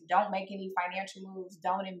bank, to don't make any financial moves,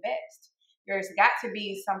 don't invest? There's got to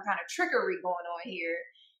be some kind of trickery going on here,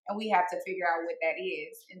 and we have to figure out what that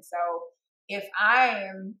is. And so if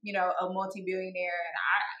I am, a multi-billionaire, and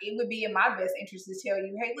it would be in my best interest to tell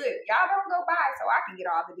you, hey, look, y'all don't go buy so I can get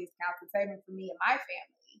all the discounts and saving for me and my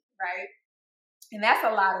family, right? And that's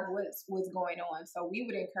a lot of what's going on. So we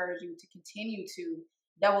would encourage you to continue to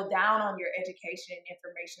double down on your education and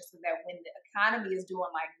information so that when the economy is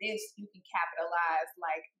doing like this, you can capitalize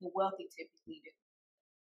like the wealthy typically do.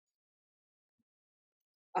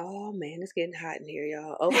 Oh man, it's getting hot in here,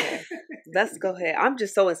 y'all. Okay, let's go ahead. I'm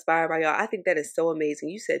just so inspired by y'all. I think that is so amazing.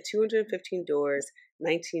 You said 215 doors,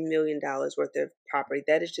 $19 million worth of property.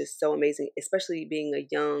 That is just so amazing, especially being a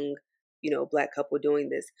young, Black couple doing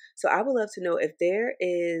this. So I would love to know if there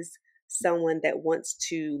is someone that wants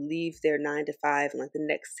to leave their 9 to 5 in like the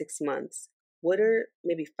next 6 months. What are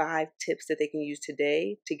maybe 5 tips that they can use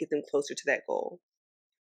today to get them closer to that goal?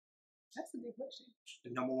 That's a good question.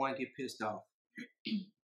 Number one, get pissed off.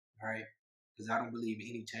 All right, because I don't believe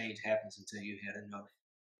any change happens until you had enough.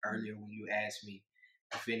 Earlier, when you asked me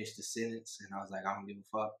to finish the sentence, and I was like, I don't give a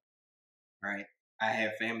fuck. Right? I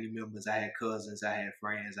had family members, I had cousins, I had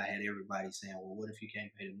friends, I had everybody saying, well, what if you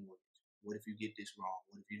can't pay the mortgage? What if you get this wrong?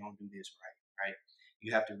 What if you don't do this right? Right?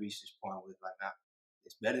 You have to reach this point where it's like, nah,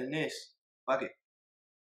 it's better than this. Fuck it.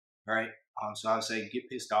 Right? So I would say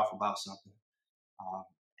get pissed off about something.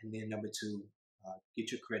 And then number two,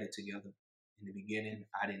 get your credit together. In the beginning,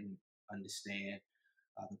 I didn't understand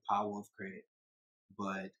the power of credit,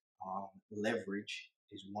 but leverage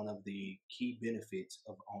is one of the key benefits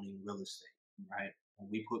of owning real estate, right? When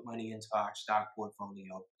we put money into our stock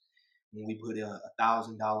portfolio, when we put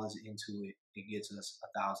 $1,000 into it, it gets us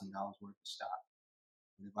 $1,000 worth of stock.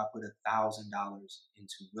 And if I put $1,000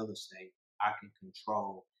 into real estate, I can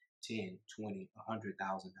control 10, 20, $100,000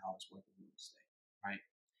 worth of real estate, right?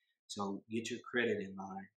 So get your credit in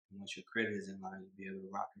line. And once your credit is in line, you'll be able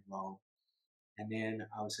to rock and roll. And then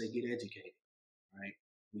I would say get educated, right?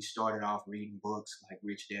 We started off reading books like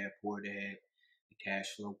Rich Dad, Poor Dad, The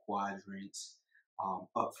Cash Flow Quadrants,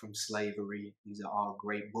 Up from Slavery. These are all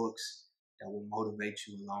great books that will motivate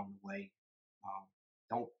you along the way.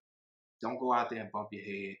 Um, don't go out there and bump your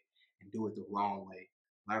head and do it the wrong way.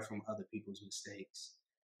 Learn from other people's mistakes,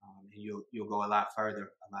 and you'll go a lot further,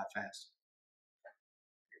 a lot faster.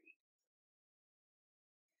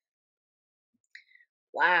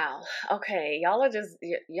 Wow. Okay, y'all are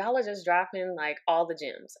just dropping like all the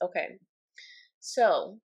gems. Okay.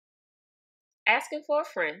 So, asking for a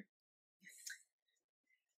friend.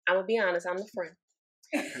 I'm gonna be honest, I'm the friend.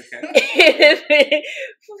 Okay.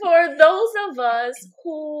 For those of us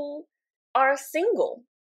who are single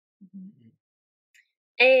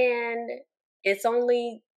and it's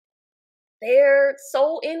only their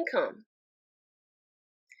sole income,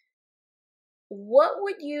 what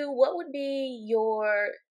would be your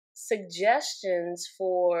suggestions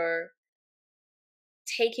for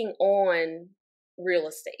taking on real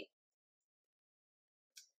estate?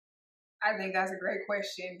 I think that's a great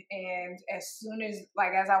question. And as soon as,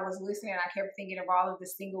 like, as I was listening, I kept thinking of all of the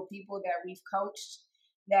single people that we've coached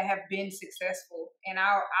that have been successful. And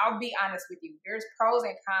I'll be honest with you, there's pros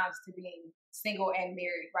and cons to being single and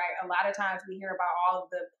married, right? A lot of times we hear about all of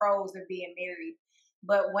the pros of being married,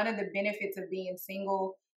 but one of the benefits of being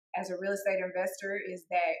single as a real estate investor is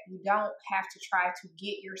that you don't have to try to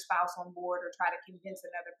get your spouse on board or try to convince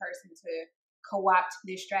another person to co-opt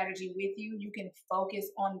this strategy with you. You can focus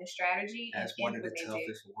on the strategy That's and one of the implement it.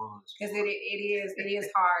 toughest ones. Because it is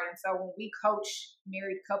hard. And so when we coach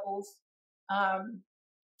married couples,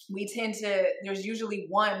 we tend to, there's usually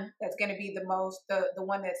one that's going to be the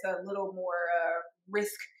one that's a little more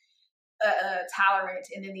risk tolerant,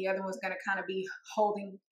 and then the other one's going to kind of be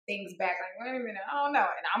holding things back, like, wait a minute, I don't know.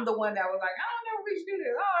 And I'm the one that was like, I don't know if we should do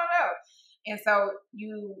this, I don't know. And so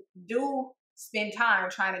you do spend time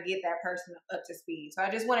trying to get that person up to speed. So I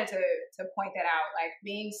just wanted to point that out. Like,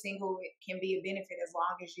 being single, it can be a benefit as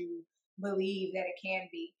long as you believe that it can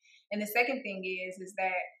be. And the second thing is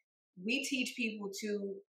that we teach people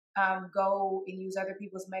to go and use other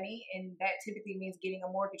people's money, and that typically means getting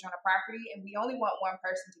a mortgage on a property. And we only want one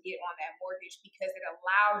person to get on that mortgage because it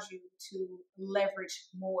allows you to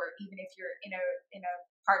leverage more, even if you're in a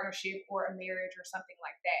partnership or a marriage or something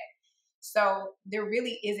like that. So there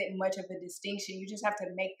really isn't much of a distinction. You just have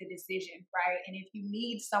to make the decision, right? And if you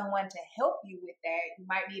need someone to help you with that, you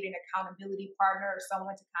might need an accountability partner or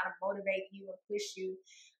someone to kind of motivate you and push you.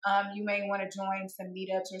 You may want to join some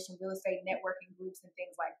meetups or some real estate networking groups and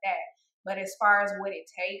things like that. But as far as what it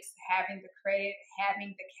takes, having the credit,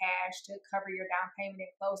 having the cash to cover your down payment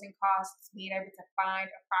and closing costs, being able to find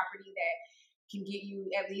a property that can get you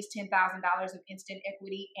at least $10,000 of instant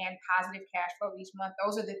equity and positive cash flow each month.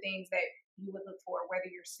 Those are the things that you would look for, whether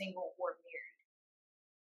you're single or married.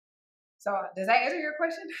 So does that answer your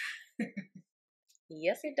question?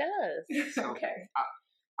 Yes, it does. Okay.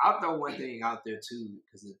 I'll throw one thing out there too,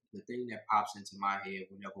 because the thing that pops into my head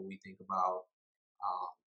whenever we think about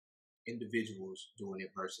individuals doing it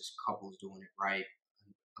versus couples doing it, right?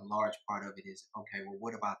 A large part of it is, okay, well,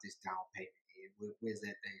 what about this down payment? Where's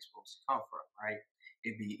that thing supposed to come from, right?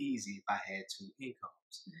 It'd be easy if I had two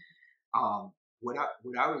incomes. What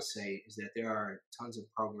I would say is that there are tons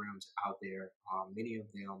of programs out there. Many of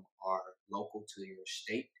them are local to your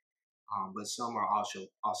state, but some are also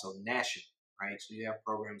national, right? So you have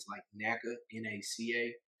programs like NACA,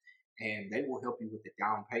 NACA, and they will help you with the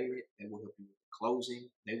down payment. They will help you with the closing.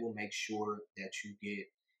 They will make sure that you get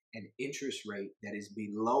an interest rate that is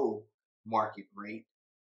below market rate.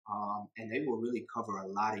 And they will really cover a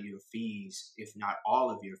lot of your fees, if not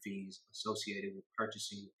all of your fees associated with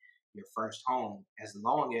purchasing your first home, as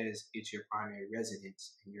long as it's your primary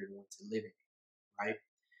residence and you're going to live in it, right?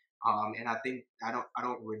 And I think I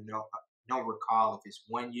don't recall if it's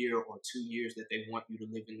 1 year or 2 years that they want you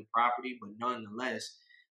to live in the property, but nonetheless,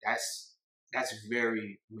 that's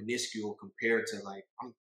very minuscule compared to, like,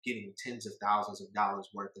 I'm getting tens of thousands of dollars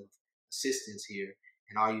worth of assistance here,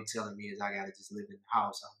 and all you're telling me is I gotta just live in the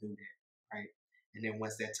house. I'll do that, right? And then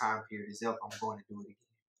once that time period is up, I'm going to do it again.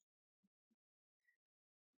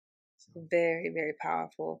 So Very, very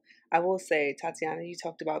powerful. I will say, Tatiana, you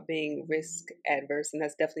talked about being risk adverse, and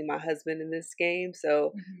that's definitely my husband in this game.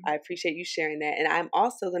 So Mm-hmm. I appreciate you sharing that. And I'm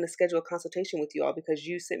also going to schedule a consultation with you all because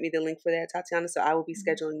you sent me the link for that, Tatiana. So I will be Mm-hmm.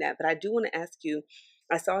 scheduling that. But I do want to ask you,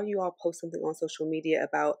 I saw you all post something on social media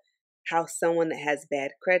about how someone that has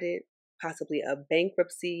bad credit, possibly a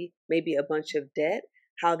bankruptcy, maybe a bunch of debt,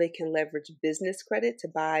 how they can leverage business credit to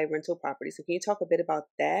buy rental property. So can you talk a bit about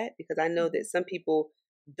that? Because I know that some people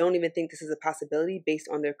don't even think this is a possibility based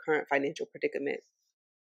on their current financial predicament.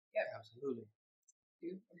 Yep. Absolutely.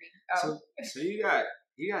 Oh. So you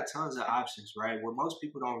got tons of options, right? What most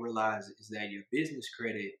people don't realize is that your business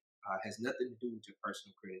credit has nothing to do with your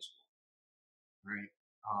personal credit score, right?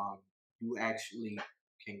 You actually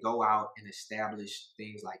can go out and establish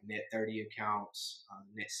things like net 30 accounts,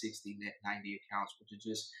 net 60, net 90 accounts, which are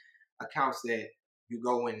just accounts that you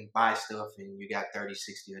go and buy stuff and you got 30,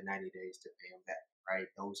 60, or 90 days to pay them back, right?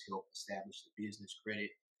 Those help establish the business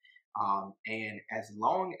credit. And as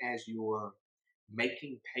long as you're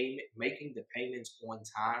making the payments on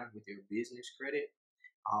time with your business credit,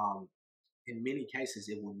 um, in many cases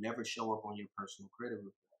it will never show up on your personal credit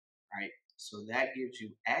report, right? So that gives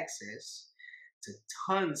you access to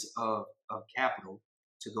tons of capital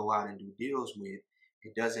to go out and do deals with.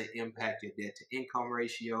 It doesn't impact your debt to income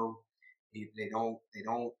ratio. It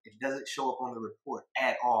doesn't show up on the report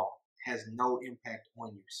at all. It has no impact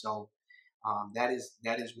on you. So that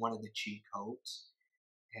is one of the cheat codes.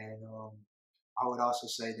 And I would also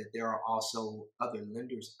say that there are also other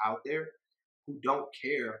lenders out there who don't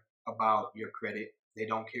care about your credit. They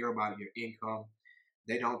don't care about your income.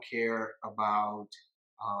 They don't care about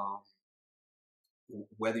um,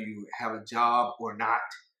 whether you have a job or not.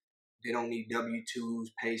 They don't need W-2s,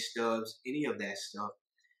 pay stubs, any of that stuff.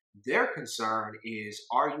 Their concern is,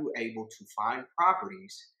 are you able to find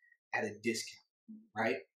properties at a discount,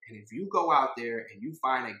 right? And if you go out there and you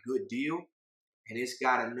find a good deal and it's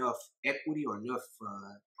got enough equity or enough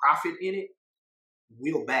profit in it,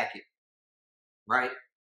 we'll back it, right?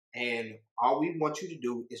 And all we want you to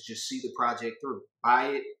do is just see the project through. Buy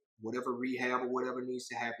it, whatever rehab or whatever needs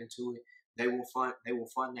to happen to it, they will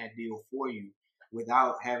fund that deal for you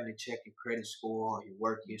without having to check your credit score or your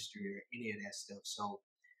work history or any of that stuff. So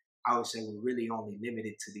I would say we're really only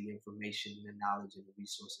limited to the information, the knowledge, and the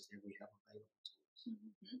resources that we have available to us.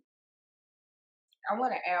 Mm-hmm. I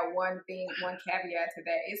want to add one caveat to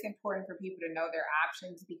that. It's important for people to know their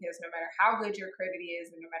options because no matter how good your credit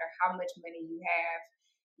is and no matter how much money you have,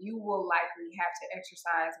 you will likely have to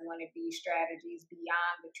exercise one of these strategies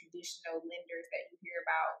beyond the traditional lenders that you hear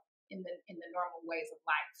about in the normal ways of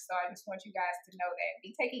life. So I just want you guys to know that.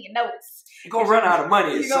 Be taking your notes. You're gonna run out of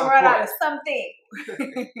money. You're gonna run out of something.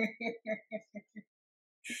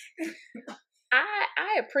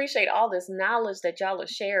 I appreciate all this knowledge that y'all are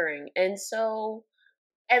sharing. And so,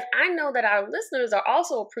 as I know that our listeners are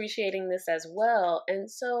also appreciating this as well. And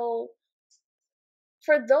so,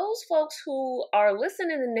 for those folks who are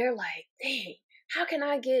listening and they're like, dang, how can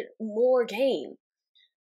I get more game?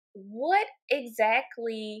 What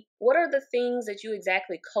are the things that you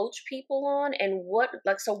exactly coach people on? And what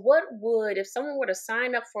would, if someone were to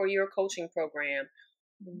sign up for your coaching program,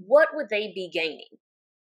 what would they be gaining?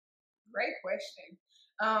 Great question.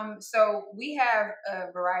 So we have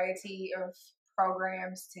a variety of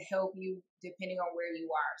programs to help you depending on where you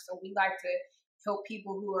are. So we like to help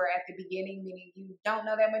people who are at the beginning, meaning you don't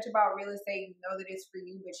know that much about real estate, you know that it's for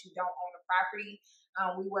you, but you don't own a property.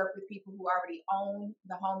 We work with people who already own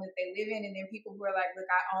the home that they live in, and then people who are like, look,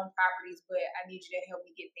 I own properties, but I need you to help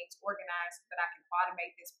me get things organized so that I can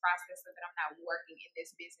automate this process so that I'm not working in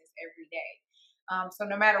this business every day. So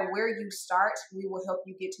no matter where you start, we will help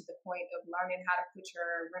you get to the point of learning how to put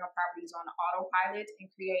your rental properties on autopilot and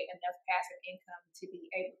create enough passive income to be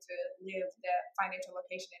able to live the financial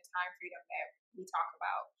location and time freedom that we talk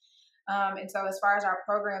about. And so as far as our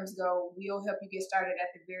programs go, we'll help you get started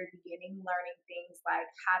at the very beginning, learning things like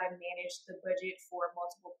how to manage the budget for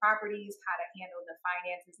multiple properties, how to handle the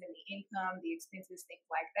finances and the income, the expenses, things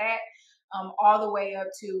like that. All the way up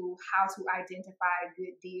to how to identify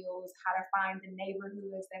good deals, how to find the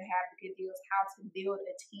neighborhoods that have the good deals, how to build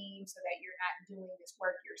a team so that you're not doing this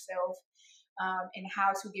work yourself, and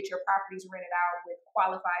how to get your properties rented out with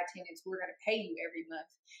qualified tenants who are going to pay you every month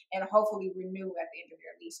and hopefully renew at the end of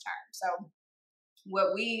your lease term. So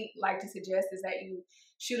what we like to suggest is that you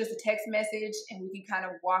shoot us a text message and we can kind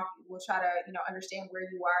of we'll try to, understand where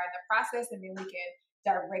you are in the process, and then we can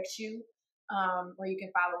direct you, or you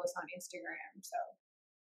can follow us on Instagram. So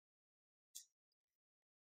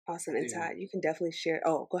awesome. And Todd, you can definitely share.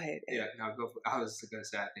 Oh, go ahead. Yeah, no, go for, I was going to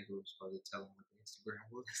say, I think we were supposed to tell them what they Instagram.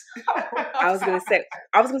 I was gonna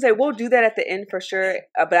say we'll do that at the end for sure.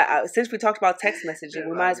 But since we talked about text messaging,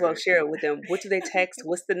 we might as well share it with them. What do they text?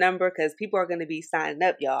 What's the number? Because people are gonna be signing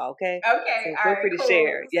up, y'all. Okay. Okay, So all feel right, free to cool.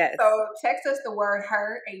 share. Yes. So text us the word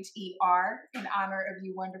her, HER, in honor of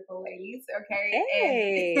you wonderful ladies, okay?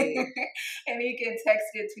 Hey. And you can text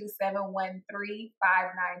it to 713-597-6370.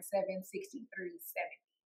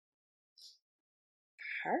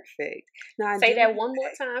 Perfect. Now Say that one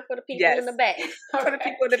more time for the people in the back. For the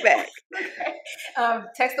people in the back. Okay.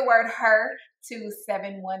 Text the word her to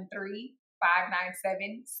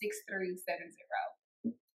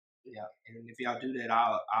 713-597-6370. Yeah, and if y'all do that,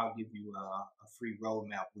 I'll give you a free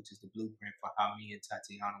roadmap, which is the blueprint for how me and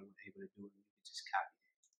Tatiana were able to do it. You can just copy it.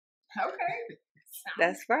 Okay.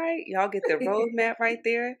 That's right. Y'all get the roadmap right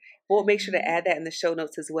there. We'll make sure to add that in the show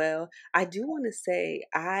notes as well. I do want to say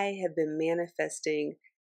I have been manifesting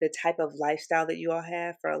the type of lifestyle that you all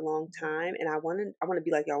have for a long time, and I want to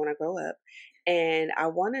be like y'all when I grow up. And I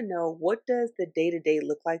want to know, what does the day-to-day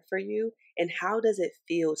look like for you, and how does it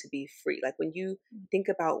feel to be free? Like when you think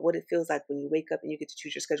about what it feels like when you wake up and you get to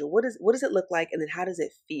choose your schedule, what does it look like, and then how does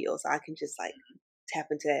it feel, so I can just like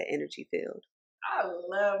tap into that energy field. I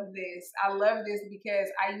love this. I love this because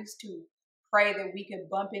I used to pray that we could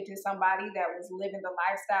bump into somebody that was living the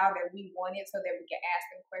lifestyle that we wanted so that we could ask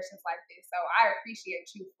them questions like this. So I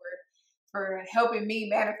appreciate you for helping me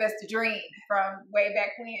manifest a dream from way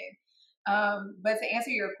back when. But to answer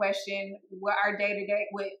your question, what our day to day,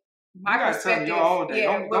 with my perspective,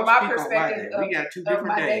 with my perspective of, we got 2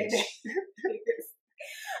 different days.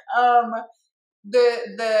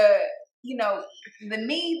 The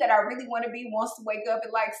me that I really want to be wants to wake up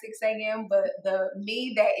at like 6 a.m. But the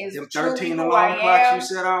me that is Them truly 13 who alarm I clocks am, you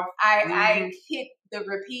set off. I hit the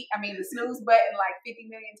snooze button like 50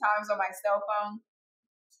 million times on my cell phone.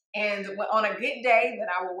 And on a good day, then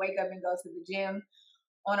I will wake up and go to the gym.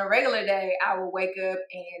 On a regular day, I will wake up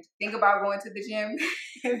and think about going to the gym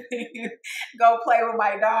and then go play with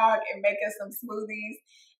my dog and make us some smoothies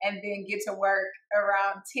and then get to work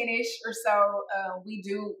around 10-ish or so.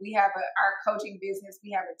 We have our coaching business.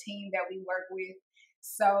 We have a team that we work with.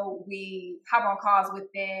 So we hop on calls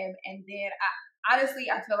with them. And then I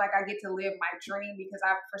feel like I get to live my dream because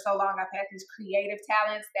for so long I've had these creative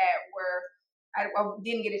talents that I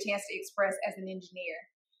didn't get a chance to express as an engineer.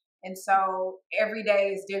 And so every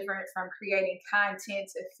day is different, from creating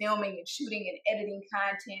content to filming and shooting and editing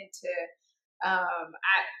content to, I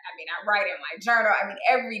write in my journal.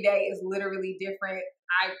 Every day is literally different.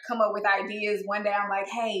 I come up with ideas. One day I'm like,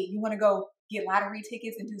 hey, you want to go get lottery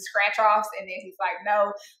tickets and do scratch offs? And then he's like,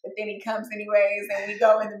 no, but then he comes anyways. And we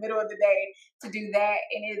go in the middle of the day to do that.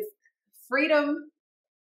 And it's freedom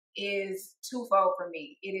is twofold for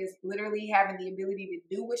me. It is literally having the ability to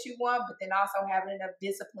do what you want, but then also having enough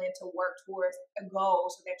discipline to work towards a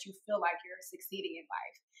goal so that you feel like you're succeeding in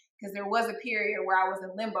life. Because there was a period where I was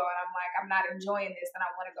in limbo and I'm like, I'm not enjoying this and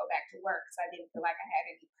I want to go back to work because I didn't feel like I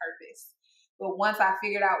had any purpose. But once I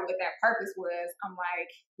figured out what that purpose was, I'm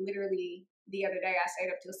like, literally the other day I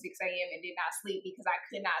stayed up till 6 a.m. and did not sleep because I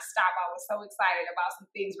could not stop. I was so excited about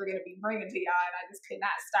some things we're going to be bringing to y'all and I just could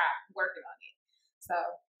not stop working on it. So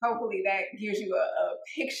hopefully that gives you a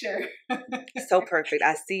picture. So perfect.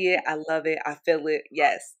 I see it. I love it. I feel it.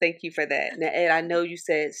 Yes. Thank you for that. Now, Ed, I know you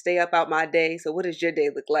said stay up out my day. So what does your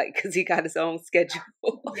day look like? Because he got his own schedule.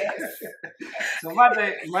 Yes. So my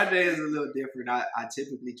day is a little different. I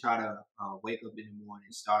typically try to wake up in the morning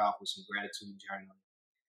and start off with some gratitude journaling,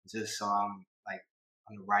 just so I'm like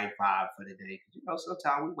on the right vibe for the day. Because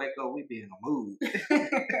sometimes we wake up, we be in a mood.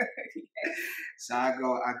 So I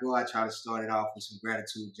try to start it off with some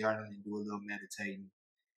gratitude journaling and do a little meditating.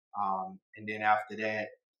 And then after that,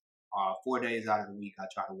 4 days out of the week, I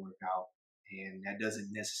try to work out. And that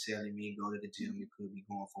doesn't necessarily mean go to the gym. It could be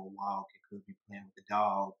going for a walk. It could be playing with the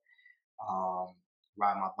dog,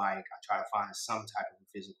 ride my bike. I try to find some type of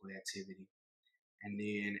physical activity. And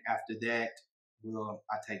then after that,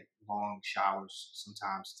 I take long showers,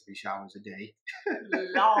 sometimes 3 showers a day.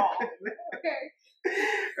 Long. Okay.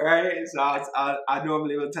 Right? So I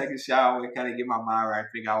normally will take a shower and kind of get my mind right,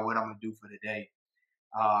 figure out what I'm going to do for the day.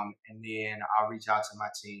 And then I'll reach out to my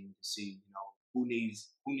team to see, who needs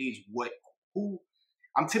what.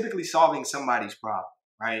 I'm typically solving somebody's problem,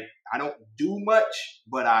 right? I don't do much,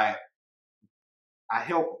 but I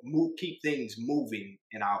help keep things moving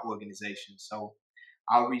in our organization. So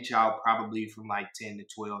I'll reach out probably from like 10 to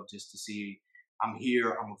 12 just to see I'm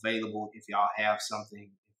here, I'm available if y'all have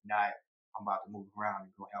something. If not, I'm about to move around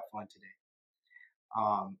and go have fun today.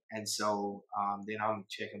 And so then I'm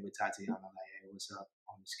checking with Tatiana, like, hey, what's up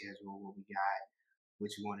on the schedule? What we got?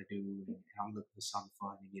 What you want to do? And I'm looking for something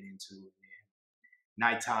fun to get into. And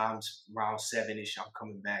night times around 7-ish, I'm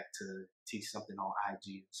coming back to teach something on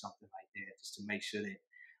IG or something like that, just to make sure that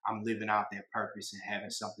I'm living out that purpose and having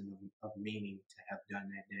something of meaning to have done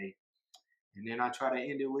that day. And then I try to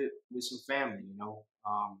end it with some family, you know.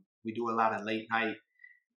 We do a lot of late night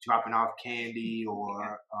dropping off candy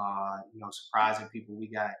or, surprising people.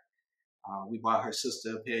 We bought her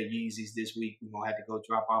sister a pair of Yeezys this week. We're going to have to go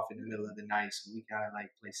drop off in the middle of the night. So we kind of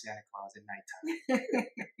like play Santa Claus at nighttime.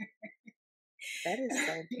 That is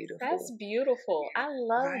so beautiful. That's beautiful. I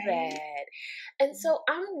love Right? that. And so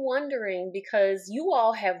I'm wondering, because you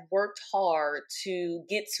all have worked hard to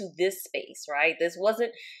get to this space, right? This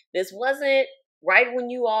wasn't right when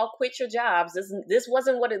you all quit your jobs. This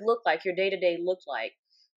wasn't what it looked like, your day-to-day looked like.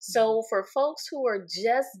 So for folks who are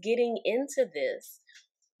just getting into this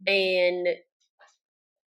and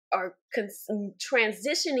are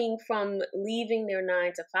transitioning from leaving their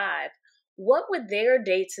 9 to 5, what would their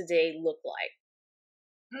day-to-day look like?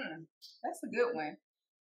 That's a good one.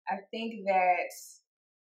 I think that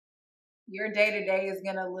your day-to-day is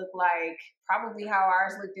going to look like probably how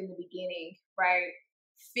ours looked in the beginning, right?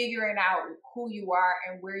 Figuring out who you are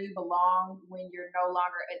and where you belong when you're no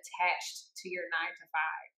longer attached to your 9 to 5.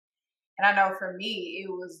 And I know for me, it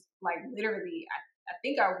was like literally, I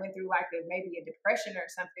think I went through like maybe a depression or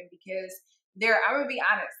something, because I'm gonna be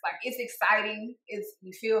honest, like it's exciting,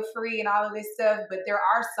 you feel free and all of this stuff, but there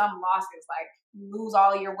are some losses. Like you lose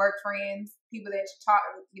all of your work friends, people that you talk,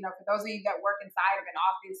 for those of you that work inside of an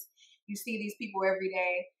office, you see these people every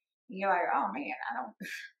day, and you're like, oh man,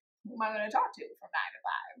 who am I gonna talk to from 9 to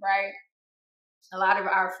 5, right? A lot of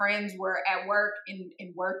our friends were at work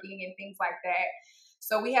and working and things like that.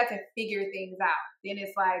 So we had to figure things out. Then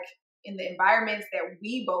it's like in the environments that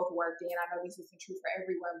we both worked in, I know this isn't true for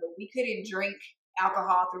everyone, but we couldn't drink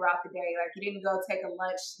alcohol throughout the day. Like you didn't go take a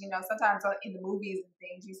lunch. Sometimes in the movies and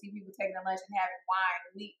things, you see people taking a lunch and having wine.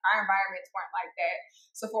 Our environments weren't like that.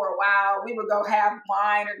 So for a while, we would go have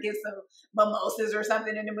wine or get some mimosas or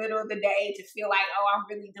something in the middle of the day to feel like, oh, I'm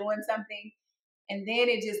really doing something. And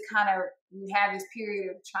then it just kind of, you have this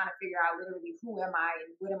period of trying to figure out literally who am I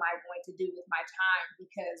and what am I going to do with my time?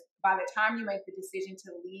 Because by the time you make the decision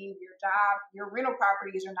to leave your job, your rental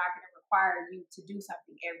properties are not going to require you to do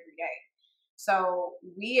something every day. So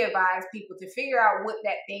we advise people to figure out what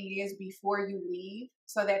that thing is before you leave,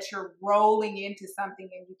 so that you're rolling into something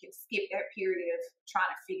and you can skip that period of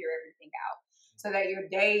trying to figure everything out. So that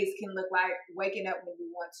your days can look like waking up when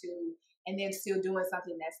you want to, and then still doing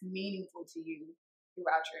something that's meaningful to you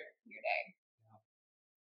throughout your day.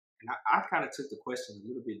 And I kind of took the question a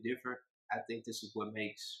little bit different. I think this is what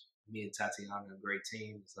makes me and Tatiana a great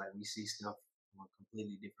team. It's like we see stuff from a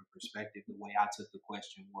completely different perspective. The way I took the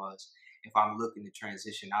question was, if I'm looking to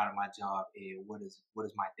transition out of my job, what does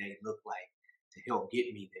my day look like to help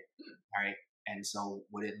get me there, right? And so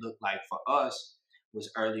what it looked like for us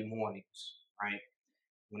was early mornings, right?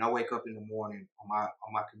 When I wake up in the morning on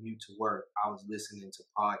my commute to work, I was listening to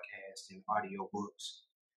podcasts and audiobooks.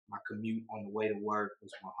 My commute on the way to work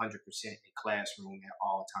was 100% a classroom at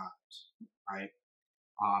all times, right?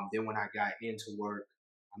 Then when I got into work,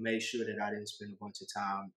 I made sure that I didn't spend a bunch of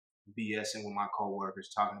time BSing with my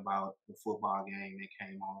coworkers, talking about the football game that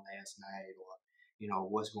came on last night, or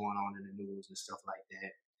what's going on in the news and stuff like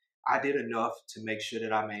that. I did enough to make sure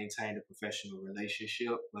that I maintained a professional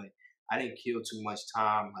relationship, but I didn't kill too much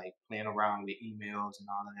time like playing around with emails and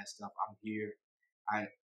all of that stuff. I'm here.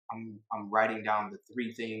 I'm writing down the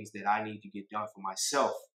 3 things that I need to get done for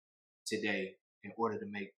myself today in order to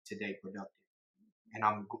make today productive. And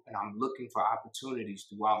I'm looking for opportunities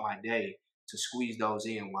throughout my day to squeeze those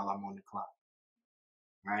in while I'm on the clock,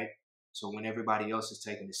 right? So when everybody else is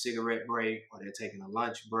taking a cigarette break, or they're taking a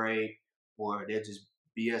lunch break, or they're just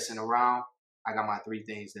BSing around, I got my 3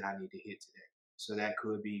 things that I need to hit today. So that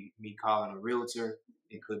could be me calling a realtor.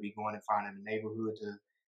 It could be going and finding a neighborhood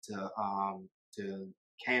to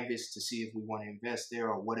canvas to see if we want to invest there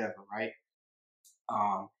or whatever, right?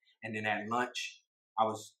 And then at lunch, I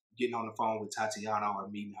was getting on the phone with Tatiana or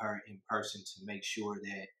meeting her in person to make sure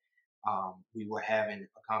that we were having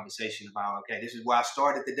a conversation about, okay, this is where I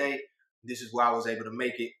started the day. This is where I was able to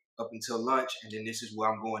make it up until lunch. And then this is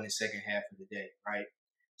where I'm going the second half of the day, right?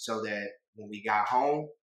 So that when we got home,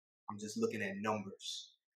 I'm just looking at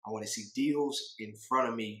numbers. I want to see deals in front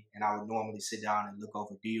of me, and I would normally sit down and look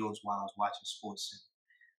over deals while I was watching SportsCenter.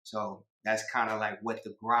 So that's kind of like what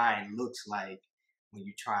the grind looks like when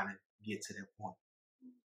you're trying to get to that point.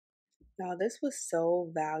 Now, this was so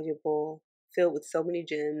valuable, filled with so many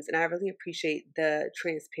gems, and I really appreciate the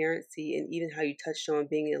transparency and even how you touched on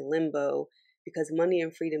being in limbo, because money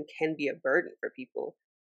and freedom can be a burden for people.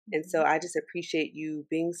 And so I just appreciate you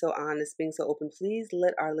being so honest, being so open. Please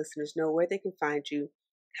let our listeners know where they can find you,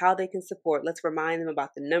 how they can support. Let's remind them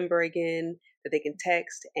about the number again that they can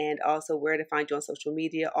text, and also where to find you on social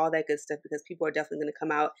media, all that good stuff, because people are definitely going to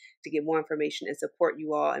come out to get more information and support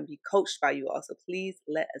you all and be coached by you all. So please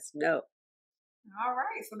let us know. All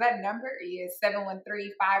right. So that number is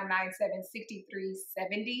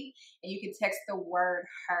 713-597-6370. And you can text the word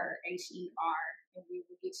HER, HER, and we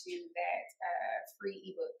will get you that free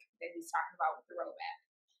ebook that he's talking about with the roadmap.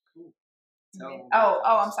 Cool.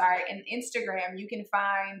 I'm sorry. And Instagram, you can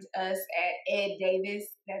find us at Ed Davis.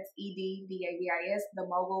 That's EDDAVIS, the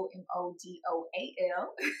mogul MOGOAL.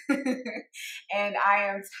 And I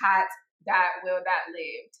am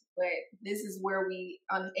Tot.will.lived. But this is where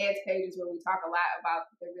on Ed's page is where we talk a lot about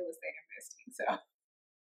the real estate investing. So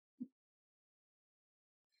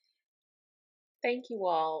thank you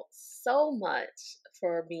all so much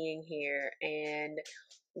for being here, and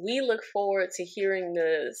we look forward to hearing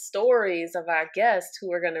the stories of our guests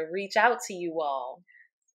who are going to reach out to you all.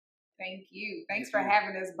 Thank you. Thanks for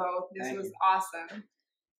having us both. This was awesome.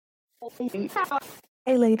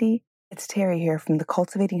 Hey, lady. It's Terry here from the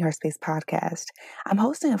Cultivating Her Space podcast. I'm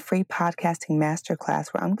hosting a free podcasting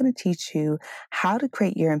masterclass where I'm going to teach you how to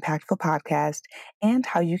create your impactful podcast and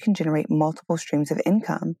how you can generate multiple streams of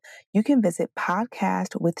income. You can visit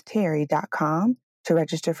podcastwithterry.com to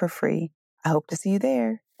register for free. I hope to see you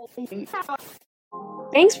there.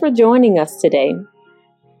 Thanks for joining us today.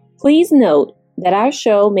 Please note that our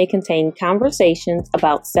show may contain conversations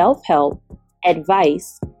about self-help,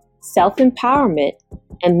 advice, self-empowerment,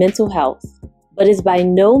 and mental health, but is by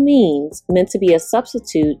no means meant to be a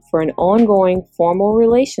substitute for an ongoing formal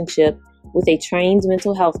relationship with a trained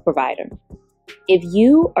mental health provider. If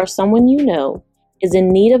you or someone you know is in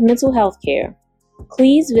need of mental health care,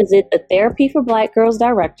 please visit the Therapy for Black Girls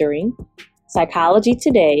directory, Psychology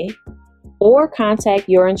Today, or contact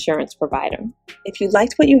your insurance provider. If you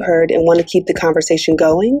liked what you heard and want to keep the conversation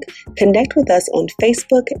going, connect with us on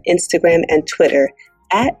Facebook, Instagram, and Twitter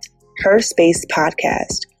at Her Space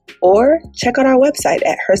Podcast, or check out our website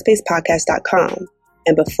at herspacepodcast.com.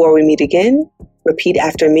 And before we meet again, repeat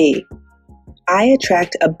after me. I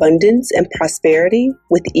attract abundance and prosperity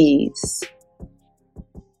with ease.